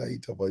never. Now you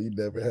talking about you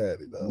never had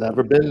it. No.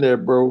 Never been there,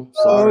 bro.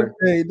 Sorry.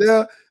 Okay,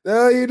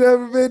 now you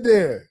never been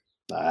there.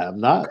 I have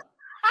not.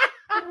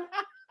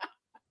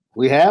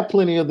 We have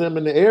plenty of them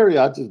in the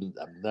area. I've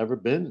never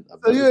been.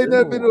 So you ain't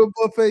never been to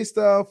a buffet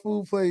style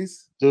food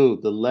place,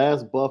 dude? The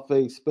last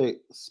buffet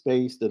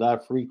space that I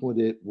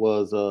frequented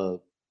was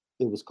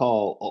it was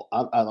called.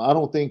 I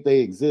don't think they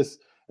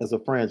exist as a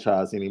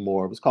franchise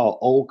anymore. It was called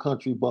Old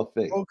Country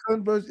Buffet. Old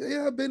Country,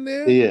 yeah, I've been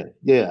there.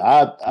 Yeah.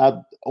 I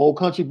Old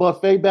Country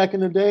Buffet back in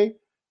the day.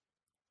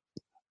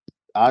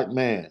 I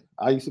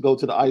used to go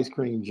to the ice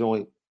cream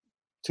joint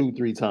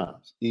 2-3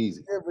 times.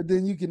 Easy. Yeah, but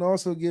then you can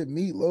also get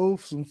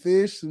meatloaf, some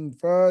fish, some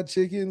fried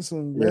chicken,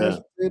 some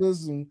mashed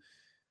potatoes, and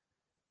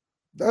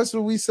that's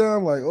what we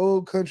sound like,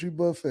 Old Country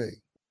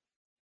Buffet.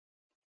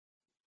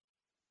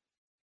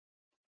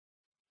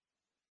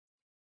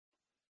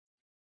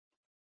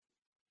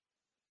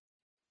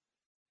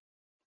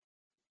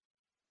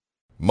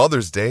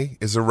 Mother's Day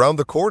is around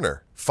the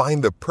corner.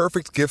 Find the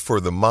perfect gift for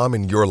the mom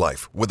in your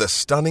life with a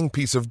stunning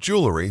piece of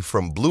jewelry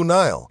from Blue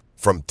Nile.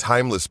 From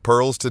timeless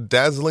pearls to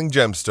dazzling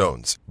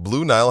gemstones,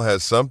 Blue Nile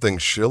has something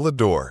she'll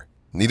adore.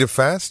 Need it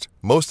fast?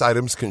 Most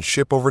items can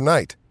ship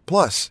overnight.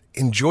 Plus,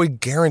 enjoy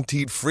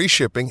guaranteed free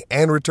shipping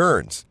and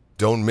returns.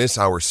 Don't miss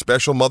our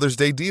special Mother's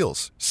Day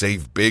deals.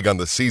 Save big on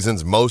the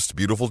season's most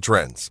beautiful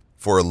trends.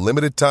 For a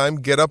limited time,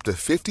 get up to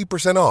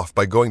 50% off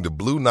by going to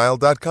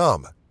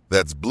BlueNile.com.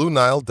 That's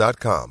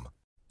BlueNile.com.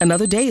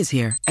 Another day is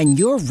here, and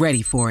you're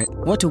ready for it.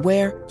 What to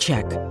wear?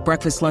 Check.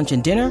 Breakfast, lunch,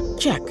 and dinner?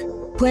 Check.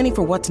 Planning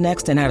for what's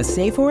next and how to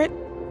save for it?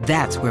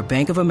 That's where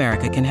Bank of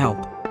America can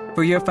help.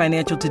 For your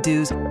financial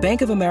to-dos,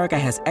 Bank of America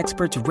has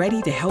experts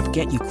ready to help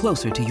get you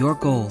closer to your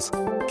goals.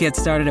 Get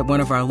started at one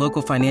of our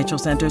local financial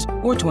centers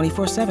or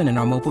 24/7 in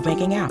our mobile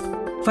banking app.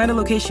 Find a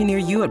location near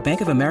you at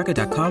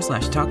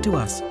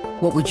bankofamerica.com/talktous.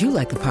 What would you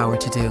like the power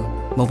to do?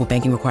 Mobile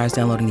banking requires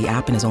downloading the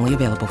app and is only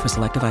available for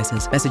select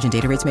devices. Message and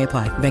data rates may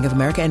apply. Bank of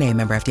America NA,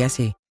 member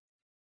FDIC.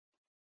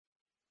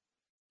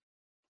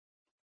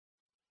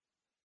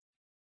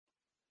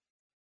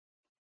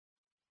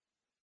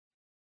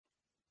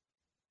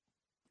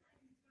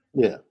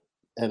 Yeah.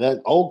 And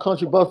that Old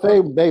Country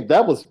Buffet, babe,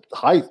 that was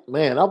high,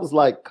 man. That was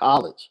like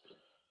college.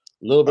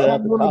 A little bit I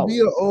after don't want college. to be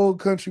an Old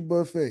Country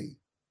Buffet.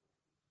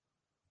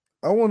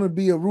 I want to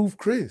be a Ruth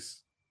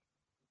Chris,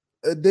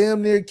 a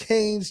damn near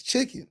Cane's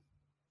chicken.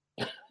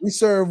 We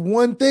serve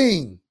one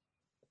thing.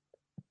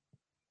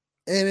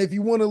 And if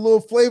you want a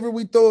little flavor,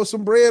 we throw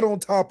some bread on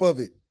top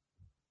of it.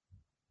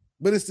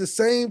 But it's the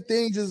same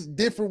thing, just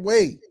different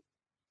way.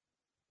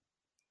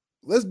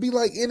 Let's be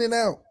like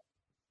In-N-Out.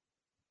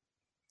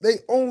 They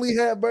only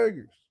have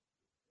burgers.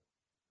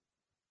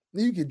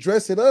 You can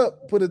dress it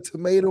up, put a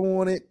tomato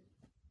on it,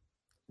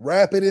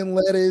 wrap it in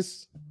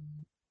lettuce,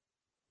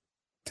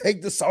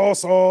 take the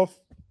sauce off,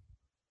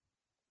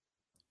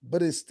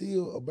 but it's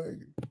still a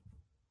burger.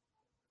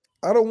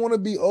 I don't want to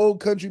be Old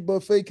Country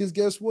Buffet because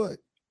guess what?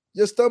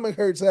 Your stomach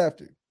hurts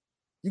after.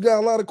 You got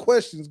a lot of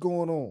questions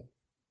going on.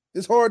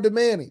 It's hard to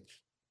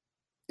manage.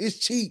 It's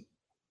cheap.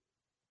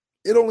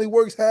 It only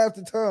works half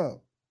the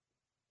time.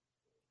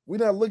 We're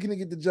not looking to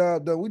get the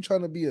job done. We're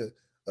trying to be a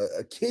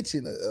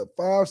kitchen, a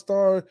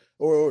 5-star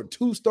or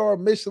 2-star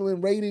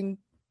Michelin rating.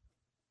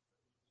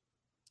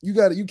 You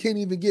can't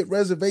even get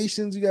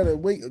reservations. You got to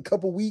wait a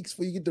couple weeks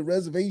before you get the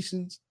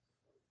reservations.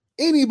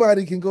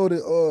 Anybody can go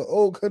to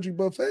Old Country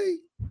Buffet.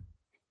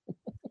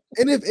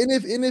 And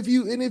if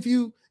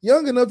you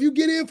young enough, you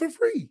get in for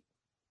free.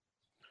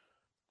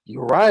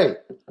 You're right.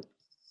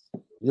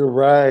 You're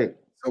right.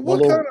 So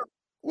what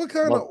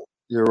kind of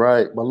You're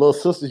right. My little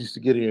sister used to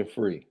get in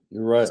free.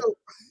 You're right. So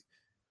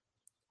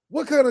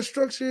what kind of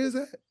structure is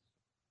that?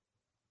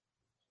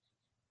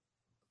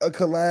 A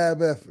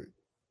collab effort.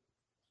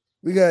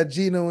 We got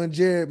Gino and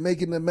Jared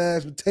making the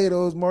mashed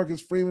potatoes,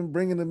 Marcus Freeman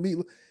bringing the meat.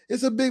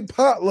 It's a big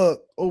potluck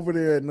over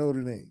there at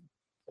Notre Dame.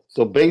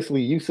 So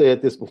basically, you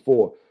said this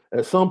before.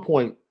 At some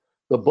point,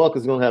 the buck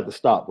is going to have to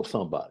stop with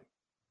somebody.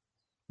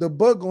 The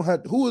buck going to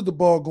have. Who is the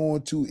ball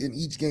going to in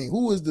each game?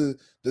 Who is the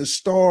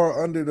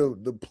star under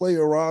the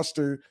player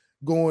roster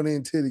going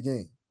into the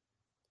game?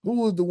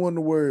 Who is the one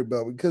to worry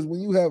about? Because when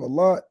you have a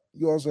lot,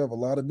 you also have a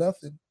lot of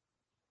nothing.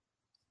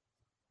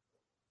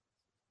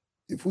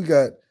 If we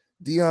got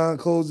Deion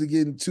Coley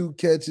getting 2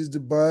 catches,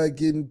 Dubai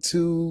getting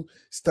 2,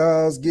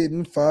 Styles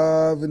getting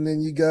 5, and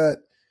then you got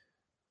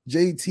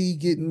JT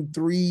getting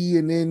 3,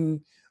 and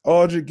then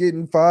Aldridge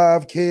getting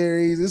 5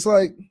 carries. It's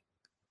like,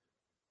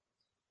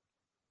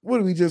 what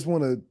do we just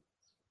want to?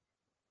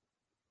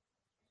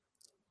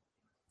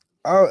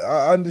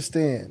 I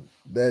understand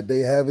that they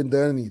haven't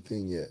done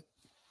anything yet.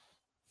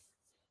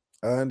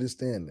 I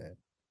understand that.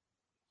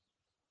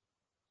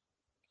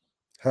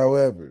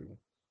 However,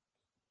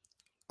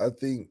 I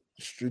think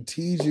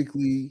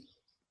strategically,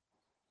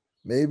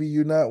 maybe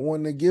you're not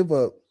wanting to give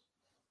up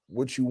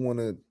what you want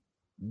to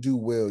do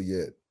well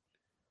yet.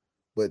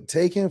 But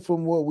taking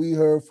from what we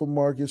heard from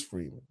Marcus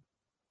Freeman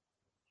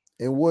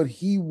and what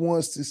he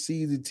wants to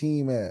see the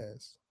team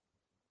as,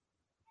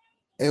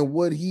 and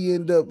what he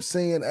ended up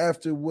saying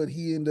after what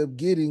he ended up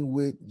getting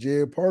with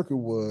Jared Parker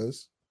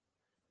was,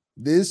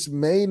 this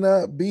may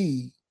not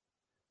be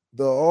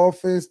the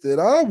offense that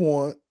I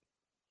want,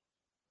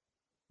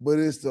 but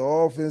it's the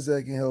offense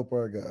that can help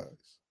our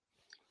guys.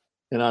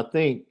 And I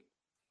think,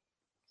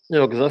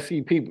 because I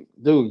see people,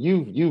 dude,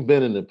 you've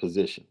been in the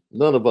position.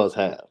 None of us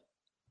have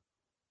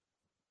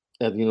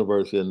at the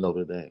University of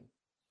Notre Dame.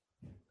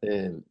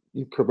 And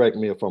you correct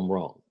me if I'm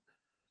wrong.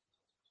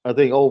 I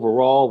think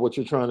overall what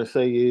you're trying to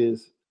say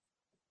is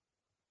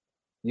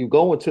you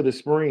go into the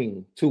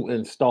spring to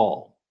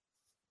install.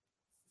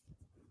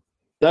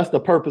 That's the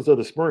purpose of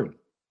the spring,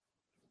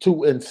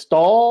 to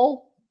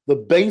install the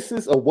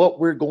basis of what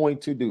we're going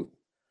to do,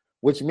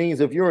 which means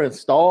if you're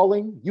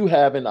installing, you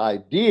have an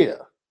idea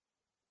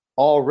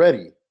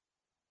already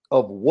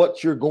of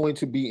what you're going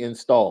to be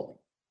installing,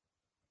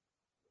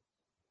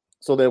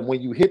 so that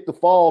when you hit the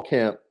fall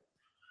camp,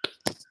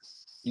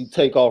 you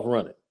take off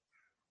running.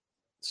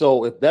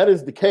 So if that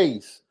is the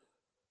case,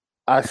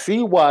 I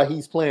see why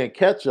he's playing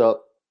catch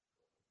up,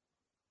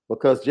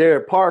 because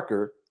Jared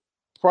Parker,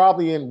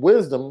 probably in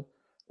wisdom,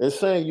 is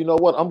saying, you know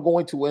what, I'm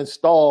going to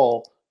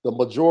install the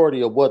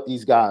majority of what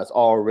these guys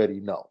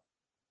already know.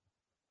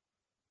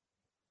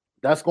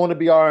 That's going to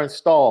be our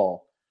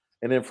install.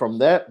 And then from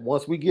that,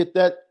 once we get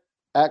that,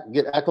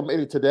 get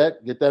acclimated to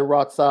that, get that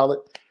rock solid,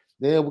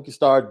 then we can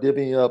start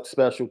divvying up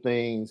special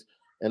things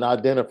and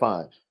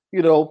identifying.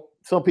 You know,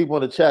 some people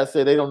in the chat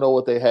say they don't know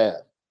what they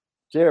have.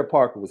 Jared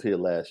Parker was here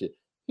last year.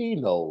 He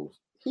knows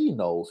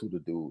who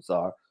the dudes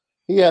are.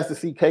 He has to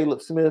see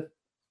Caleb Smith.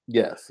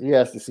 Yes, he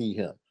has to see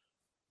him.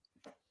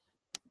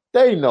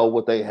 They know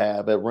what they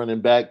have at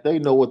running back. They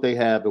know what they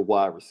have at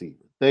wide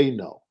receiver. They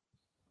know.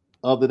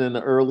 Other than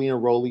the early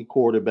enrollee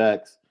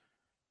quarterbacks,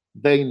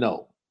 they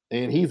know.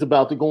 And he's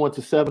about to go into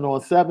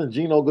 7-on-7.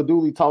 Gino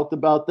Guidugli talked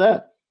about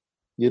that.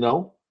 You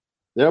know,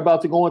 they're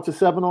about to go into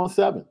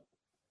 7-on-7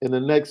 in the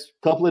next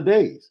couple of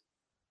days,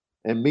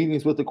 and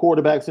meetings with the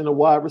quarterbacks and the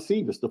wide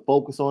receivers to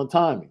focus on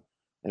timing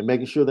and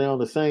making sure they're on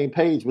the same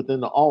page within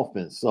the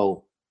offense.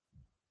 So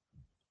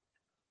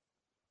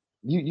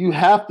you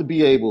have to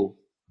be able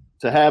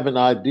to have an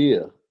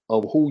idea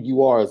of who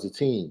you are as a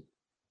team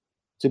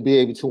to be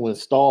able to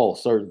install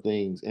certain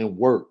things and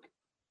work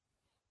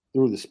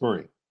through the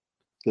spring.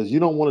 Because you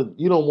don't want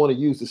to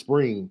use the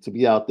spring to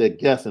be out there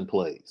guessing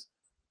plays.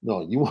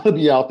 No, you want to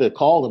be out there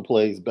calling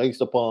plays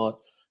based upon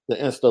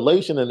the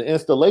installation, and the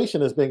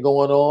installation has been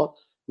going on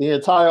the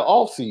entire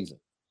offseason.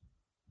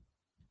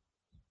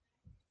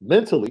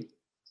 Mentally.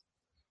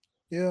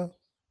 Yeah.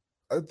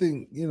 I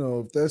think, you know,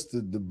 if that's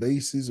the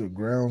basis or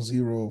ground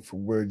zero for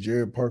where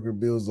Jared Parker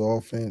builds the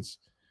offense,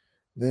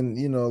 then,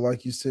 you know,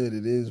 like you said,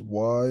 it is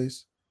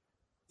wise.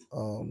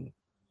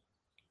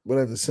 But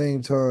at the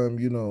same time,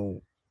 you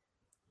know,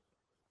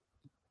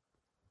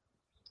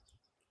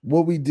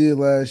 what we did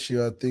last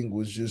year, I think,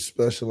 was just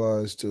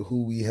specialized to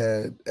who we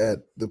had at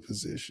the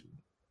position.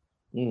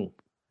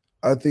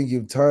 I think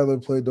if Tyler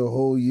played the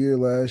whole year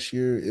last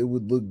year, it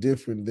would look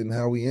different than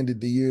how we ended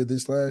the year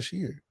this last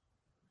year.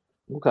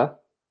 Okay.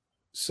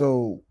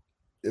 So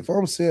if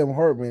I'm Sam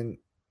Hartman,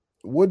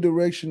 what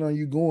direction are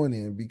you going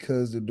in?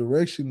 Because the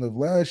direction of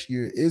last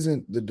year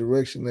isn't the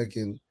direction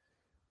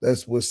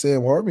that's what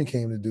Sam Hartman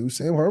came to do.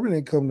 Sam Hartman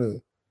didn't come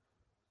to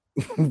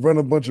run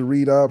a bunch of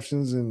read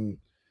options and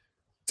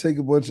take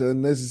a bunch of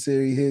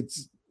unnecessary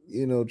hits,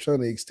 you know,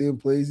 trying to extend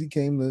plays. He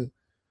came to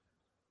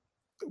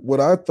what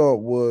I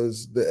thought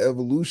was the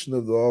evolution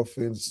of the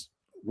offense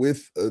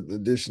with an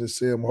addition of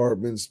Sam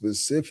Hartman,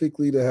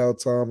 specifically to how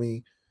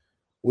Tommy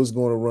was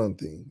going to run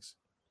things,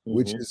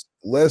 which is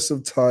less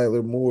of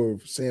Tyler, more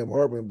of Sam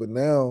Hartman. But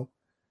now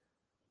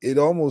it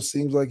almost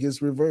seems like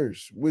it's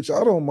reversed, which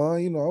I don't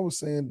mind. You know, I was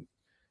saying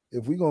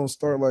if we're going to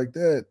start like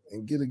that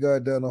and get a guy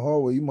down the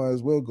hallway, you might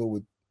as well go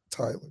with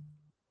Tyler.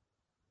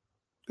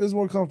 It's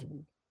more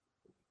comfortable.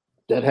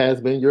 That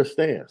has been your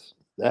stance.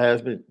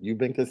 You've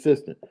been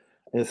consistent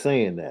in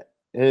saying that.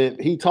 And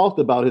he talked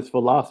about his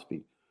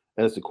philosophy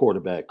as the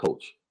quarterback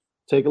coach.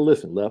 Take a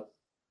listen, Left.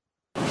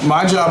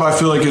 My job, I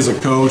feel like, as a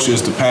coach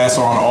is to pass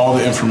on all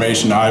the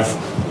information I've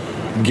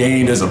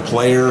gained as a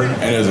player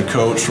and as a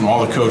coach from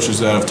all the coaches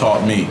that have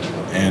taught me.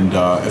 And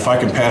if I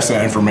can pass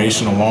that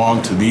information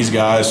along to these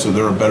guys so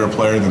they're a better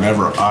player than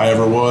I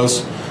ever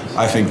was,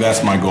 I think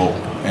that's my goal.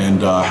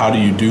 And how do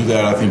you do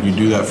that? I think you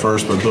do that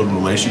first by building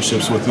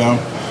relationships with them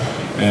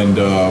and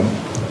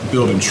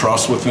building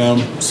trust with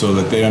them so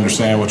that they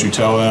understand what you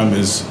tell them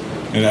is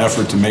an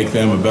effort to make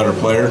them a better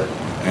player.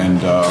 And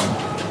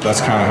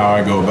that's kind of how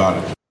I go about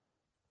it.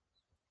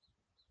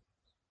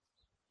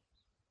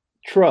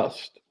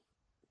 Trust.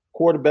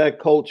 Quarterback,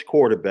 coach,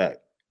 quarterback.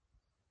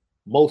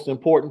 Most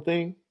important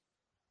thing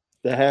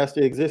that has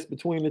to exist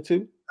between the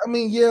two? I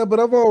mean, yeah, but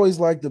I've always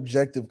liked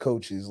objective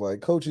coaches,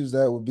 like coaches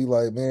that would be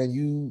like, man,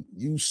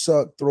 you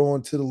suck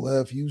throwing to the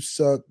left, you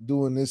suck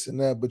doing this and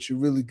that, but you're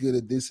really good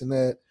at this and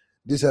that.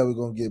 This is how we're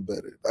going to get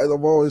better. I've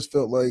always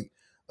felt like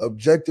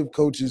objective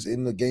coaches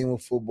in the game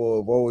of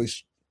football have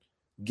always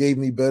gave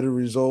me better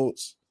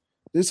results.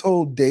 This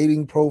whole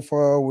dating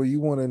profile where you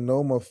want to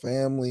know my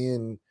family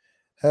and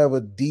have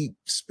a deep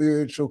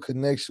spiritual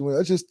connection with,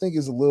 I just think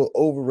is a little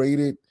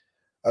overrated.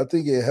 I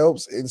think it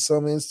helps in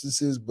some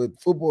instances,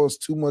 but football is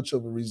too much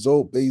of a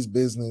result-based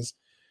business.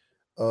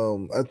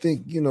 I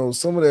think, you know,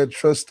 some of that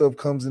trust stuff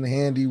comes in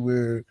handy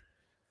where,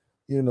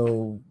 you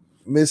know,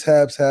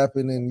 mishaps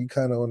happen and you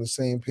kind of on the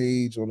same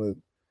page on a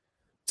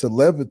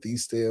telepathy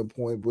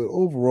standpoint. But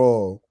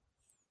overall,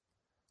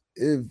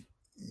 if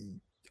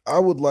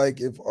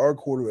our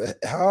quarterback,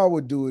 how I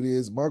would do it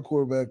is my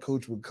quarterback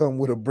coach would come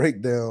with a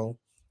breakdown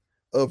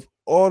of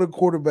all the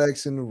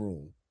quarterbacks in the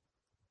room.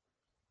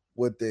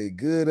 what they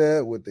good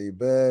at, what they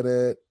bad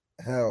at,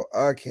 how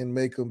I can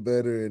make them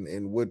better,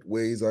 and what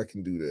ways I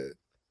can do that.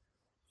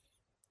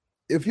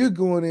 If you're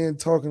going in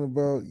talking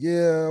about,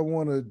 I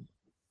want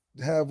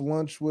to have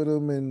lunch with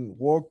them and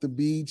walk the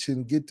beach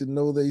and get to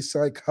know their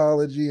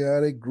psychology,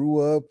 how they grew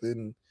up,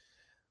 and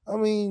I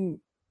mean,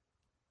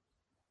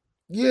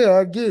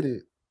 I get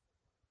it.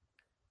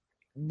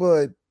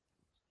 But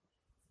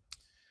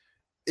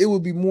it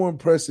would be more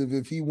impressive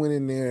if he went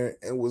in there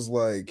and was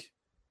like,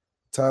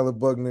 Tyler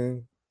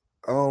Buchner,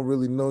 I don't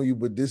really know you,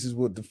 but this is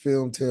what the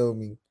film tell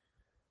me.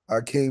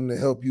 I came to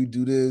help you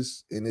do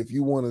this. And if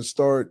you want to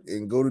start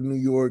and go to New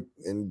York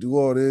and do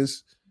all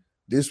this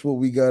is what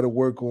we got to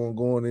work on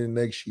going in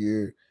next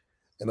year.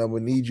 And I'm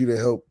going to need you to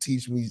help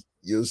teach me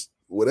just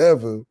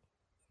whatever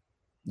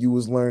you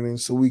was learning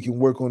so we can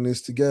work on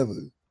this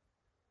together.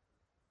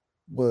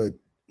 But,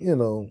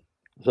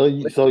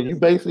 So you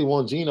basically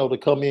want Geno to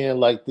come in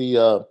like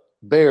the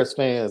Bears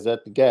fans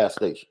at the gas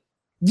station.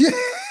 Yeah.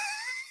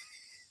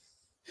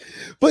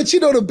 But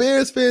the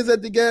Bears fans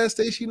at the gas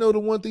station, the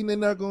one thing they're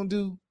not going to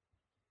do?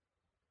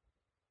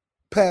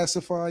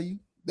 Pacify you.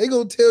 They're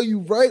going to tell you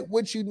right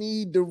what you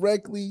need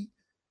directly,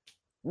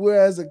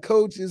 whereas a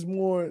coach is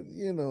more,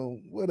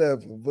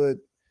 whatever. But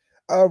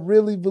I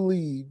really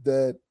believe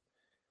that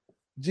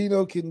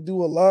Geno can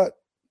do a lot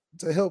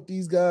to help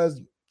these guys,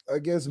 I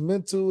guess,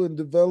 mental and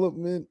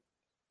development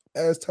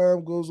as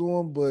time goes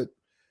on, but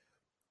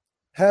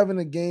having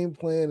a game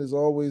plan is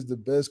always the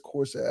best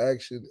course of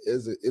action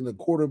in the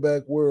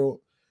quarterback world,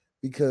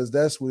 because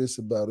that's what it's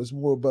about. It's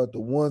more about the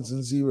ones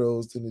and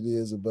zeros than it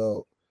is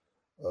about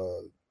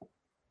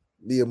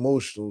the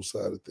emotional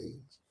side of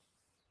things.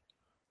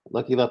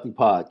 Lucky Lefty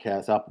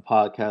Podcast, Apple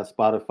Podcast,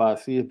 Spotify,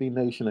 CFB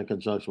Nation in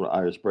conjunction with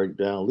Irish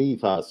Breakdown. Leave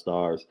 5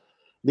 stars.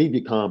 Leave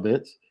your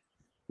comments.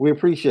 We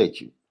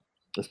appreciate you.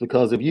 It's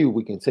because of you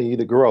we continue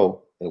to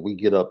grow and we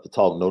get up to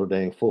talk Notre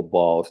Dame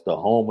football. It's the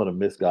home of the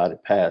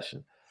misguided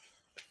passion.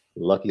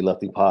 Lucky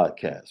Lefty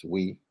Podcast.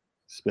 We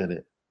spin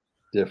it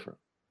different.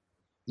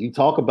 You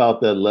talk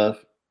about that,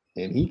 Left,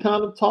 and he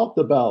kind of talked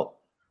about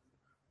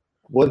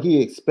what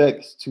he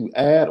expects to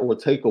add or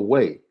take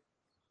away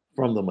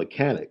from the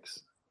mechanics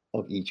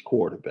of each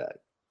quarterback.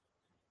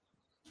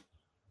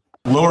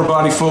 Lower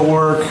body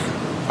footwork,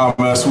 I'll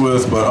mess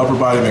with, but upper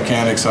body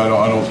mechanics, I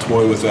don't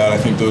toy with that. I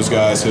think those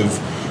guys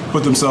have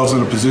put themselves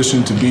in a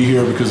position to be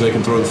here because they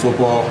can throw the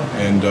football,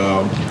 and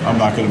I'm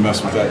not going to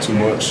mess with that too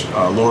much.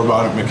 Lower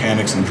body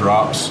mechanics and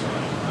drops,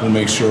 we'll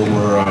make sure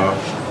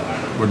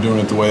we're doing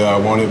it the way I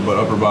want it, but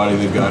upper body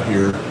they've got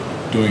here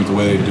doing it the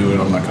way they do it,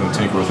 I'm not going to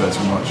tinker with that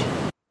too much.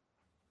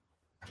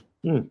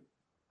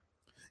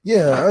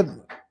 Yeah,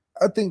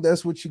 I think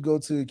that's what you go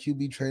to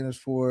QB trainers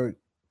for.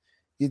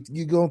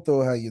 You're going to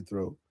throw how you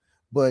throw.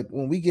 But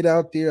when we get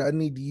out there, I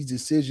need these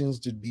decisions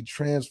to be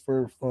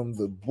transferred from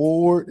the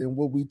board and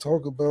what we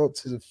talk about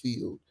to the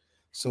field.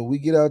 So we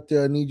get out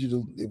there, I need you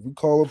to, if we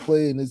call a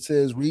play and it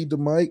says read the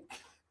mic,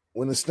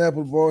 when the snap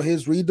of the ball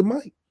hits, read the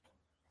mic.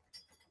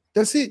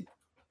 That's it.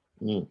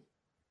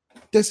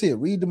 That's it.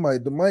 Read the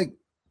mic. The mic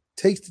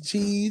takes the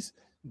cheese,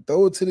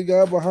 throw it to the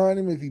guy behind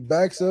him. If he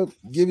backs up,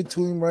 give it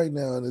to him right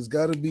now. And it's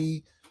got to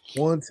be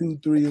 1, 2,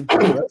 3, and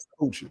 4. That's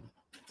coaching.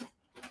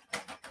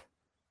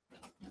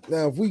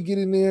 Now, if we get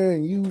in there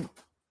and you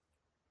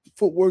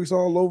footwork's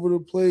all over the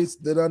place,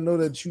 that I know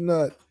that you're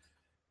not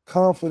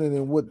confident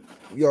in what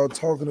y'all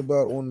talking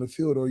about on the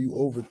field, or you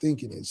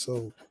overthinking it.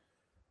 So,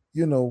 I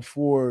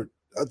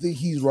think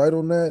he's right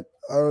on that.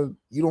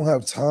 You don't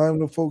have time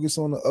to focus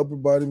on the upper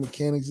body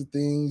mechanics of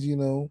things,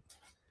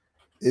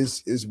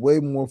 It's way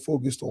more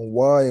focused on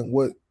why and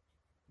what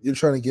you're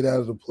trying to get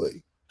out of the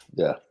play.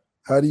 Yeah.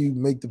 How do you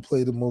make the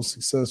play the most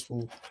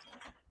successful?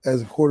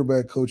 As a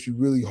quarterback coach, you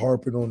really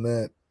harping on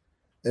that.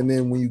 And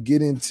then when you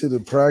get into the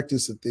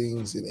practice of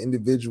things and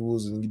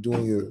individuals and you're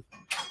doing your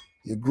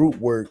group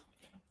work,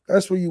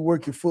 that's where you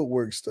work your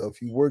footwork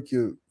stuff. You work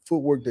your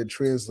footwork that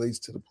translates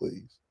to the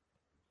plays.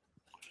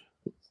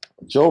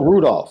 Joe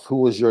Rudolph, who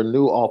was your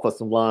new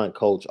offensive line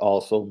coach,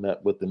 also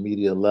met with the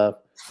media Left.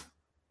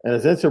 And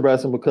it's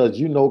interesting because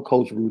you know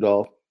Coach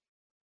Rudolph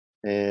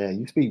and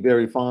you speak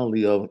very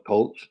fondly of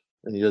Coach.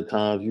 And your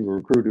times you were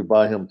recruited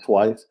by him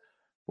twice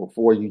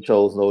before you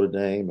chose Notre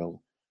Dame, and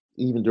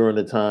even during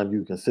the time you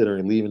were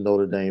considering leaving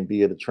Notre Dame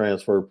via the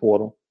transfer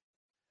portal.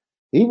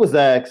 He was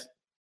asked,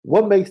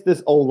 what makes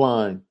this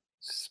O-line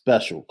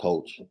special,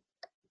 Coach?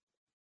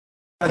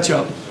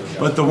 Matchup.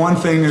 But the one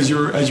thing as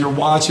you're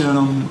watching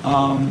them,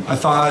 I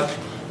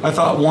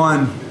thought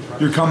one,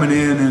 you're coming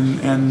in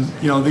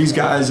and these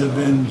guys have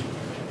been,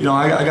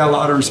 I got a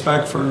lot of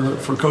respect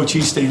for Coach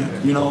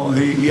Easton.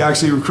 He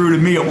actually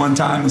recruited me at one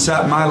time and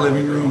sat in my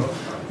living room.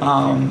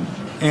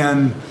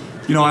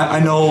 I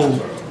know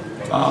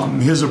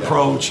his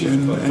approach,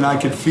 and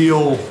I could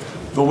feel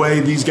the way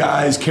these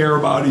guys care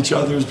about each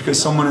other is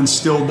because someone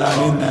instilled that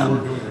in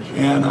them.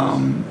 And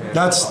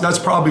that's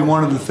probably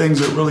one of the things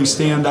that really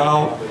stand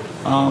out.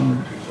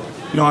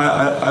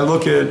 I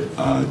look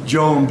at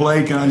Joe and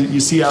Blake, and you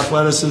see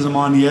athleticism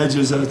on the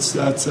edges.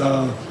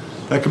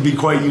 that could be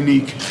quite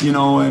unique, you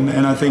know, and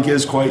I think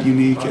is quite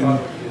unique. And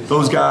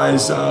those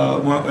guys,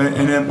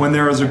 and then when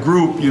they're as a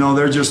group, you know,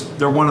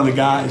 they're one of the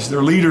guys.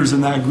 They're leaders in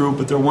that group,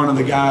 but they're one of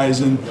the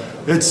guys, and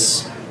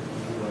it's,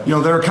 you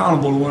know, they're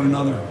accountable to one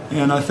another.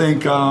 And I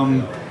think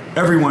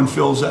everyone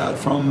feels that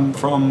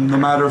from no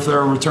matter if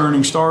they're a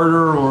returning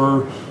starter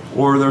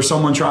or there's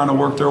someone trying to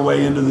work their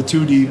way into the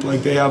two deep,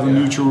 like they have a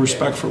mutual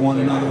respect for one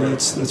another.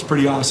 That's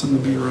pretty awesome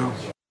to be around.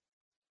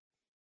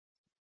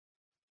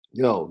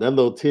 Yo, that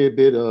little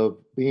tidbit of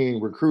being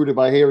recruited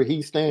by Harry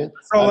Hiestand.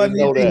 That's all I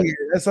need to hear.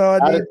 That's all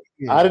I need to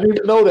hear. I didn't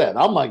even know that.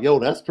 I'm like, yo,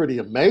 that's pretty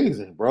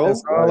amazing, bro.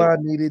 That's all I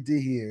needed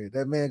to hear.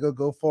 That man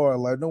go far.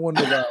 Like, no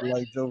wonder why I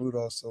like Joe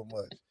Rudolph so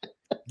much.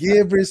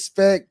 Give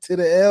respect to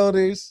the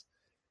elders.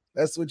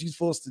 That's what you're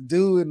supposed to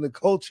do in the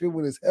culture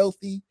when it's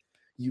healthy.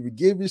 You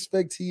give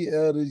respect to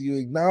your elders. You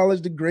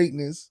acknowledge the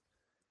greatness.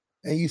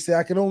 And you say,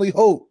 I can only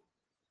hope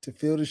to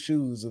fill the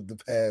shoes of the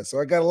past. So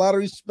I got a lot of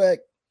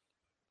respect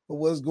for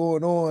what's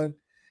going on.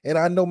 And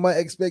I know my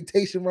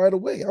expectation right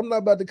away. I'm not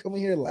about to come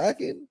in here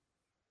lacking.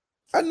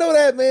 I know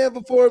that man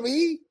before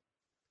me.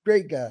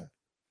 Great guy.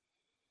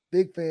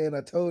 Big fan.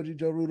 I told you,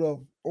 Joe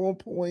Rudolph, on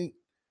point,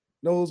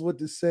 knows what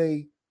to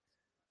say.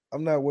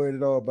 I'm not worried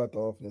at all about the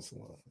offensive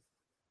line.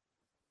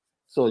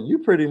 So you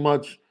pretty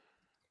much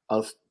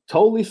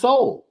totally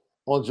sold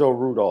on Joe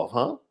Rudolph,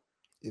 huh?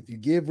 If you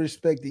give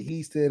respect to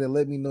Hiestand and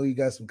let me know you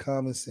got some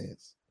common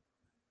sense.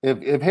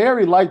 If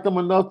Harry liked him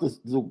enough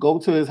to go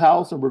to his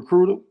house and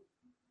recruit him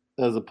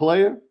as a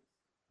player,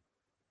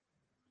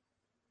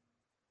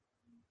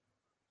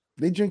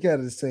 they drink out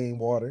of the same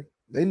water.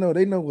 They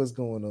know what's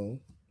going on.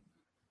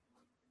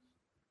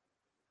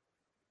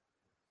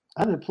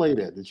 I didn't play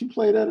that. Did you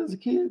play that as a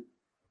kid?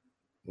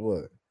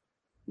 What?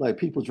 Like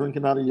people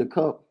drinking out of your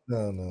cup?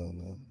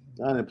 No.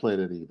 I didn't play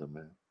that either,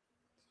 man.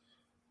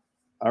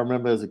 I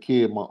remember as a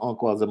kid, I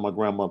was at my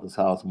grandmother's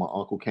house. My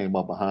uncle came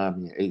up behind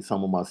me and ate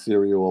some of my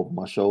cereal over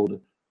my shoulder.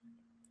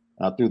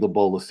 I threw the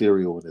bowl of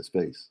cereal in his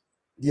face.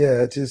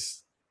 Yeah,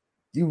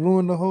 you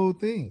ruined the whole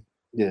thing.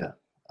 Yeah,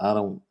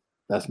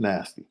 that's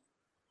nasty.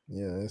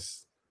 Yeah,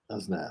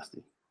 that's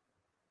nasty.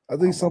 I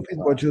think some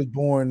people are just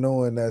born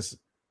knowing that's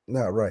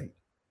not right.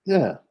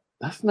 Yeah,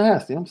 that's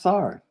nasty. I'm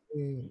sorry.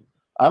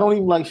 I don't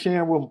even like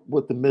sharing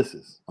with the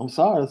missus. I'm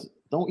sorry.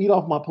 Don't eat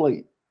off my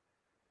plate.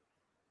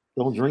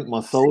 Don't drink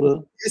my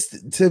soda.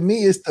 To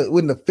me, it's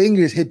when the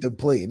fingers hit the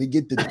plate and they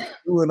get to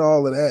doing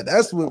all of that.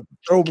 That's what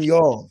throw me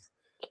off.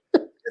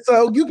 It's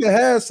like you can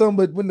have some,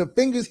 but when the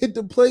fingers hit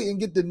the plate and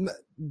get the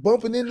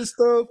bumping into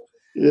stuff,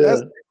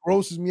 that's what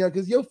grosses me out.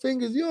 Because your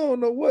fingers, you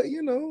don't know what,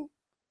 you know.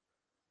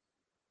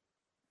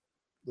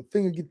 The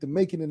finger get to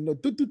making and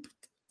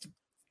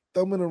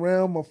thumbing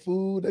around my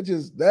food.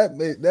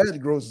 That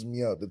grosses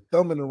me out. The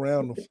thumbing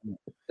around the food.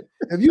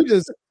 If you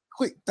just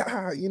quick,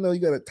 you know, you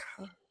got to.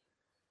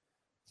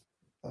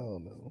 I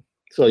don't know.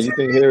 So you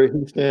think Harry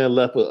Hiestand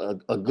left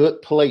a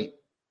good plate,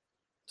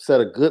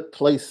 set a good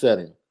place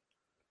setting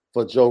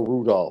for Joe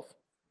Rudolph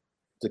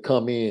to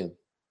come in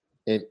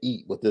and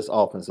eat with this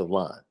offensive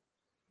line?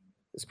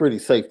 It's pretty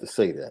safe to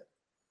say that.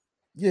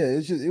 Yeah,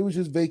 it was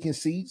just vacant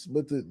seats,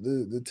 but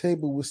the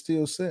table was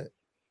still set.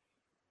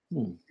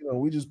 You know,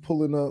 we just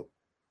pulling up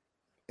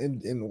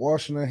and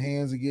washing our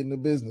hands and getting the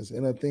business.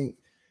 And I think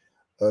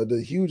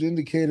the huge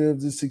indicator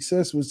of the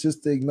success was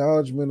just the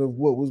acknowledgement of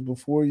what was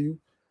before you.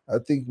 I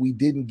think we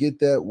didn't get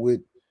that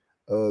with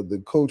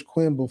the Coach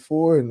Quinn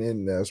before,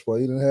 and that's why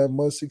he didn't have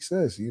much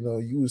success. You know,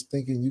 you was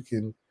thinking you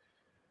can,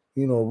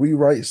 you know,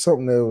 rewrite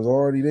something that was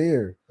already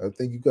there. I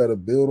think you got to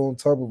build on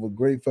top of a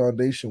great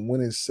foundation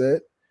when it's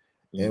set.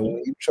 Mm-hmm. And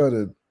when you try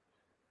to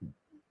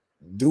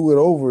do it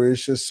over,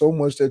 it's just so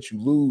much that you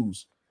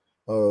lose.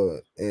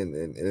 And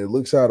it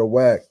looks out of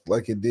whack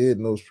like it did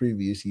in those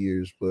previous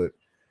years. But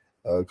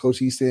Coach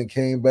Hiestand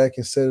came back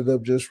and set it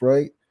up just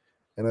right.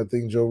 And I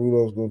think Joe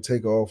Rudolph's going to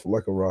take off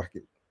like a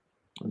rocket.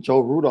 Joe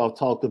Rudolph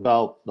talked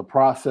about the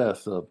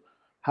process of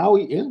how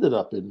he ended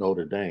up at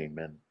Notre Dame,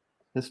 and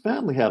his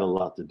family had a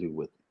lot to do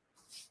with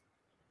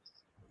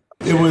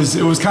it. It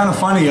was kind of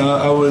funny.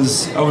 I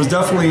was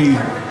definitely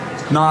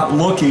not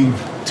looking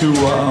to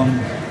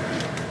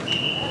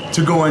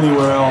go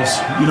anywhere else.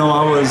 You know,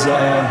 I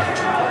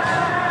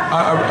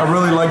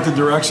really liked the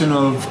direction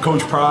of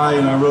Coach Pry,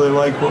 and I really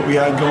liked what we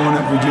had going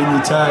at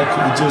Virginia Tech.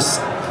 It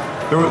just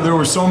there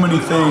were so many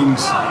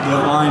things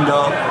that lined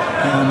up,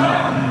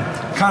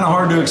 and kind of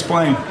hard to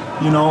explain,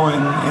 you know.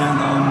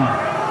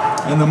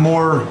 And the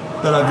more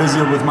that I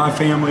visited with my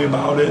family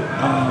about it,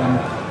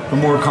 the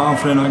more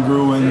confident I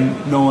grew in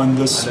knowing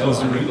this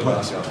was the right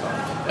place.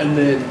 And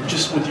then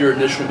just with your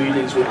initial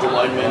meetings with the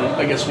linemen,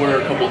 I guess what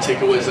are a couple of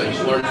takeaways that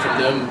you learned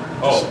from them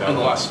just in the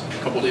last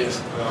couple of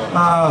days?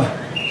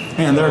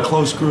 Man, they're a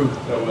close group.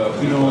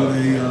 You know,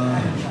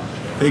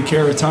 they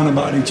care a ton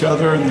about each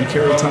other, and they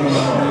care a ton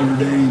about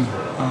Notre Dame.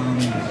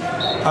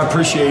 I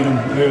appreciate them.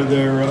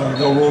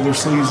 They'll roll their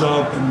sleeves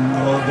up,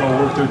 and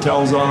they'll work their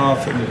tails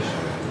off, and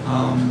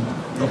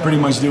they'll pretty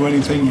much do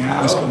anything you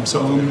ask them.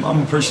 So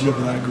I'm appreciative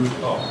of that group.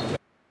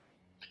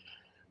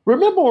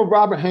 Remember when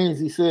Robert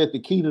Hainsey said the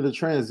key to the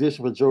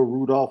transition for Joe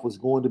Rudolph was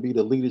going to be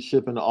the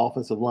leadership in the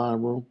offensive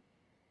line room?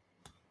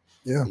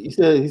 Yeah. He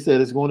said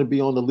it's going to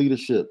be on the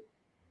leadership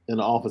in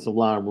the offensive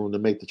line room to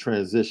make the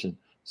transition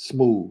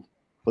smooth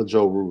for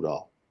Joe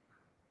Rudolph.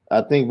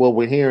 I think what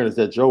we're hearing is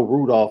that Joe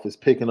Rudolph is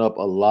picking up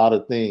a lot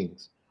of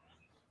things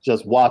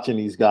just watching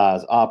these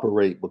guys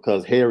operate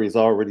because Harry's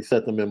already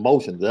set them in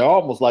motion. They're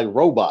almost like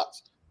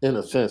robots in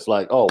a sense,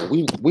 like, oh,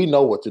 we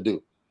know what to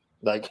do.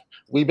 Like,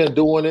 we've been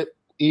doing it.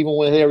 Even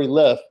when Harry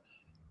left,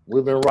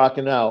 we've been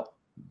rocking out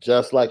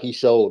just like he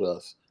showed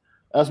us.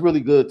 That's really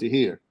good to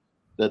hear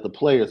that the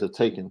players are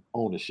taking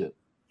ownership.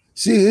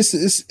 See,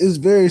 it's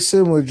very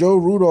similar. Joe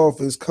Rudolph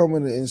is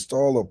coming to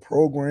install a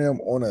program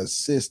on a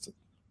system.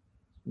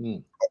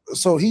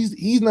 So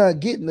he's not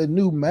getting a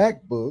new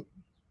MacBook.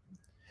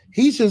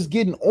 He's just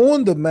getting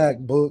on the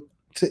MacBook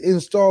to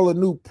install a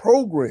new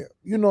program.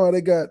 You know how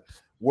they got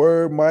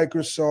Word,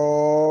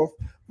 Microsoft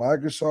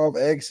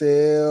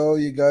Excel.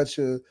 You got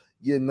your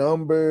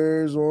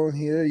numbers on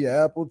here,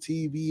 your Apple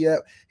TV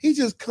app. He's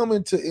just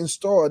coming to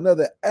install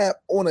another app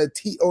on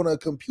a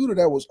computer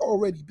that was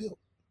already built.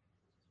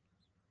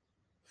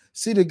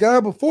 See, the guy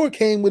before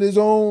came with his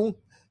own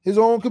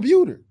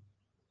computer.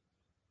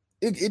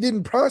 It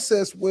didn't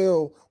process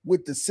well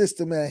with the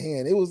system at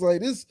hand. It was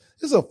like this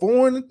is a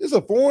foreign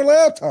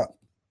laptop.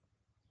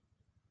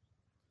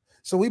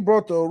 So we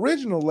brought the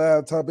original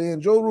laptop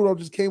in. Joe Rudolph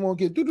just came on,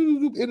 get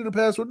enter the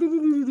password,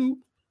 new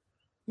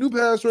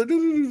password,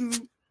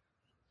 and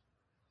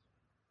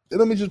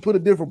let me just put a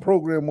different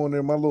program on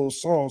there, my little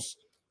sauce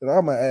that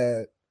I'm gonna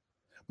add.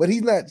 But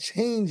he's not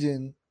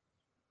changing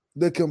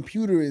the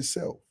computer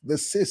itself, the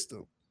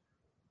system.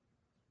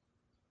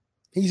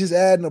 He's just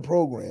adding a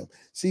program.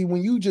 See,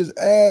 when you just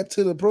add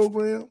to the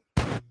program,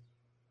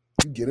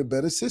 you get a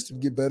better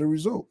system, get better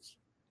results.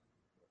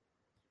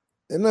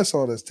 And that's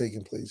all that's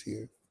taking place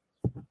here.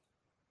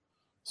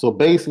 So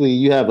basically,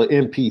 you have an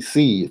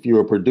MPC if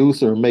you're a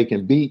producer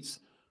making beats,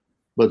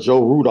 but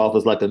Joe Rudolph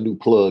is like a new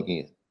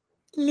plug-in.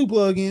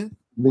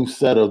 New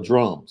set of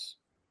drums.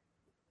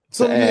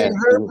 Something you ain't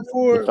heard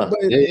before, but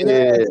it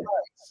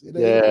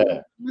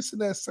adds missing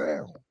that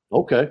sound.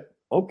 Okay.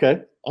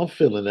 I'm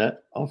feeling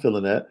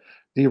that.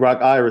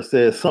 D-Rock Ira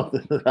says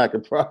something that I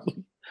could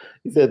probably.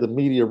 He said the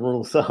media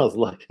room sounds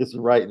like it's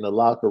right in the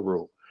locker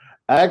room.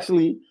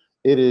 Actually,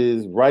 it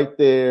is right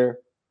there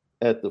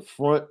at the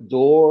front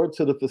door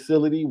to the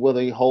facility where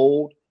they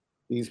hold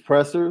these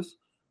pressers,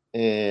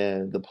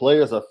 and the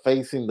players are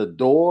facing the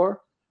door,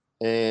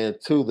 and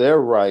to their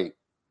right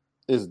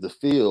is the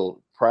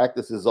field.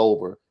 Practice is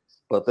over,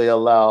 but they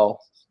allow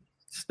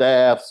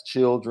staffs,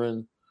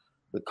 children,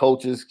 the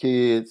coaches'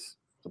 kids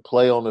to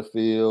play on the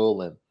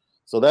field, and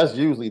so that's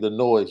usually the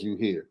noise you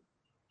hear,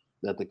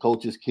 that the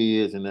coaches'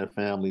 kids and their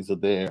families are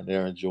there and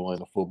they're enjoying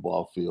the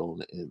football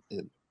field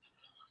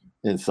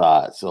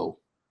inside. So,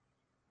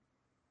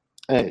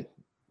 hey,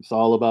 it's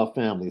all about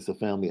family. It's a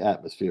family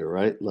atmosphere,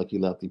 right? Lucky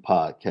Lefty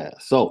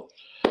podcast. So,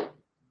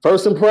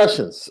 first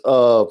impressions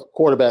of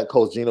quarterback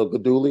coach Gino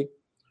Guidugli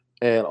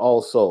and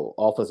also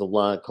offensive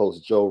line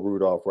coach Joe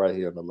Rudolph right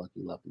here on the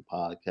Lucky Lefty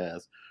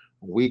podcast.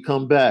 When we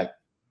come back,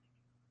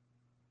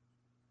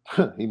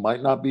 he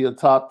might not be a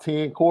top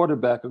 10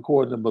 quarterback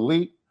according to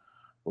Malik,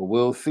 but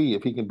we'll see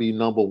if he can be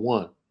number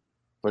one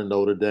for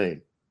Notre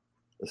Dame.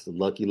 It's the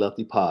Lucky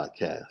Lefty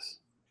podcast.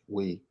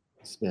 We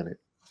spin it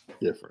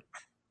different.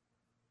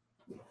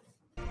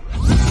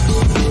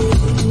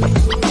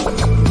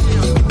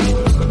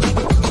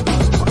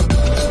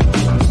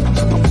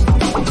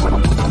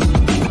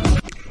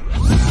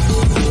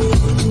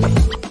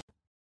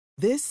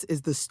 This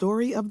is the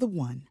story of the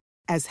one.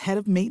 As head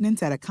of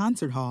maintenance at a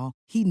concert hall,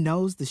 he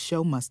knows the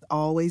show must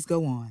always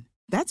go on.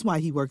 That's why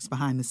he works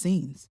behind the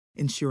scenes,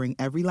 ensuring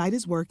every light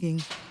is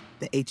working,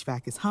 the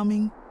HVAC is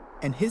humming,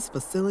 and his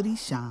facility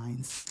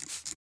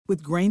shines.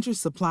 With Grainger's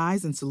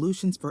supplies and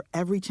solutions for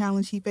every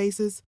challenge he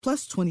faces,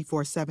 plus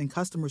 24/7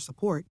 customer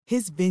support,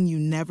 his venue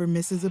never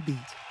misses a beat.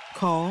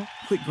 Call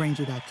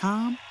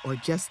quickgrainger.com or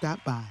just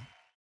stop by.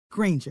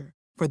 Grainger,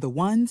 for the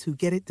ones who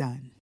get it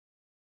done.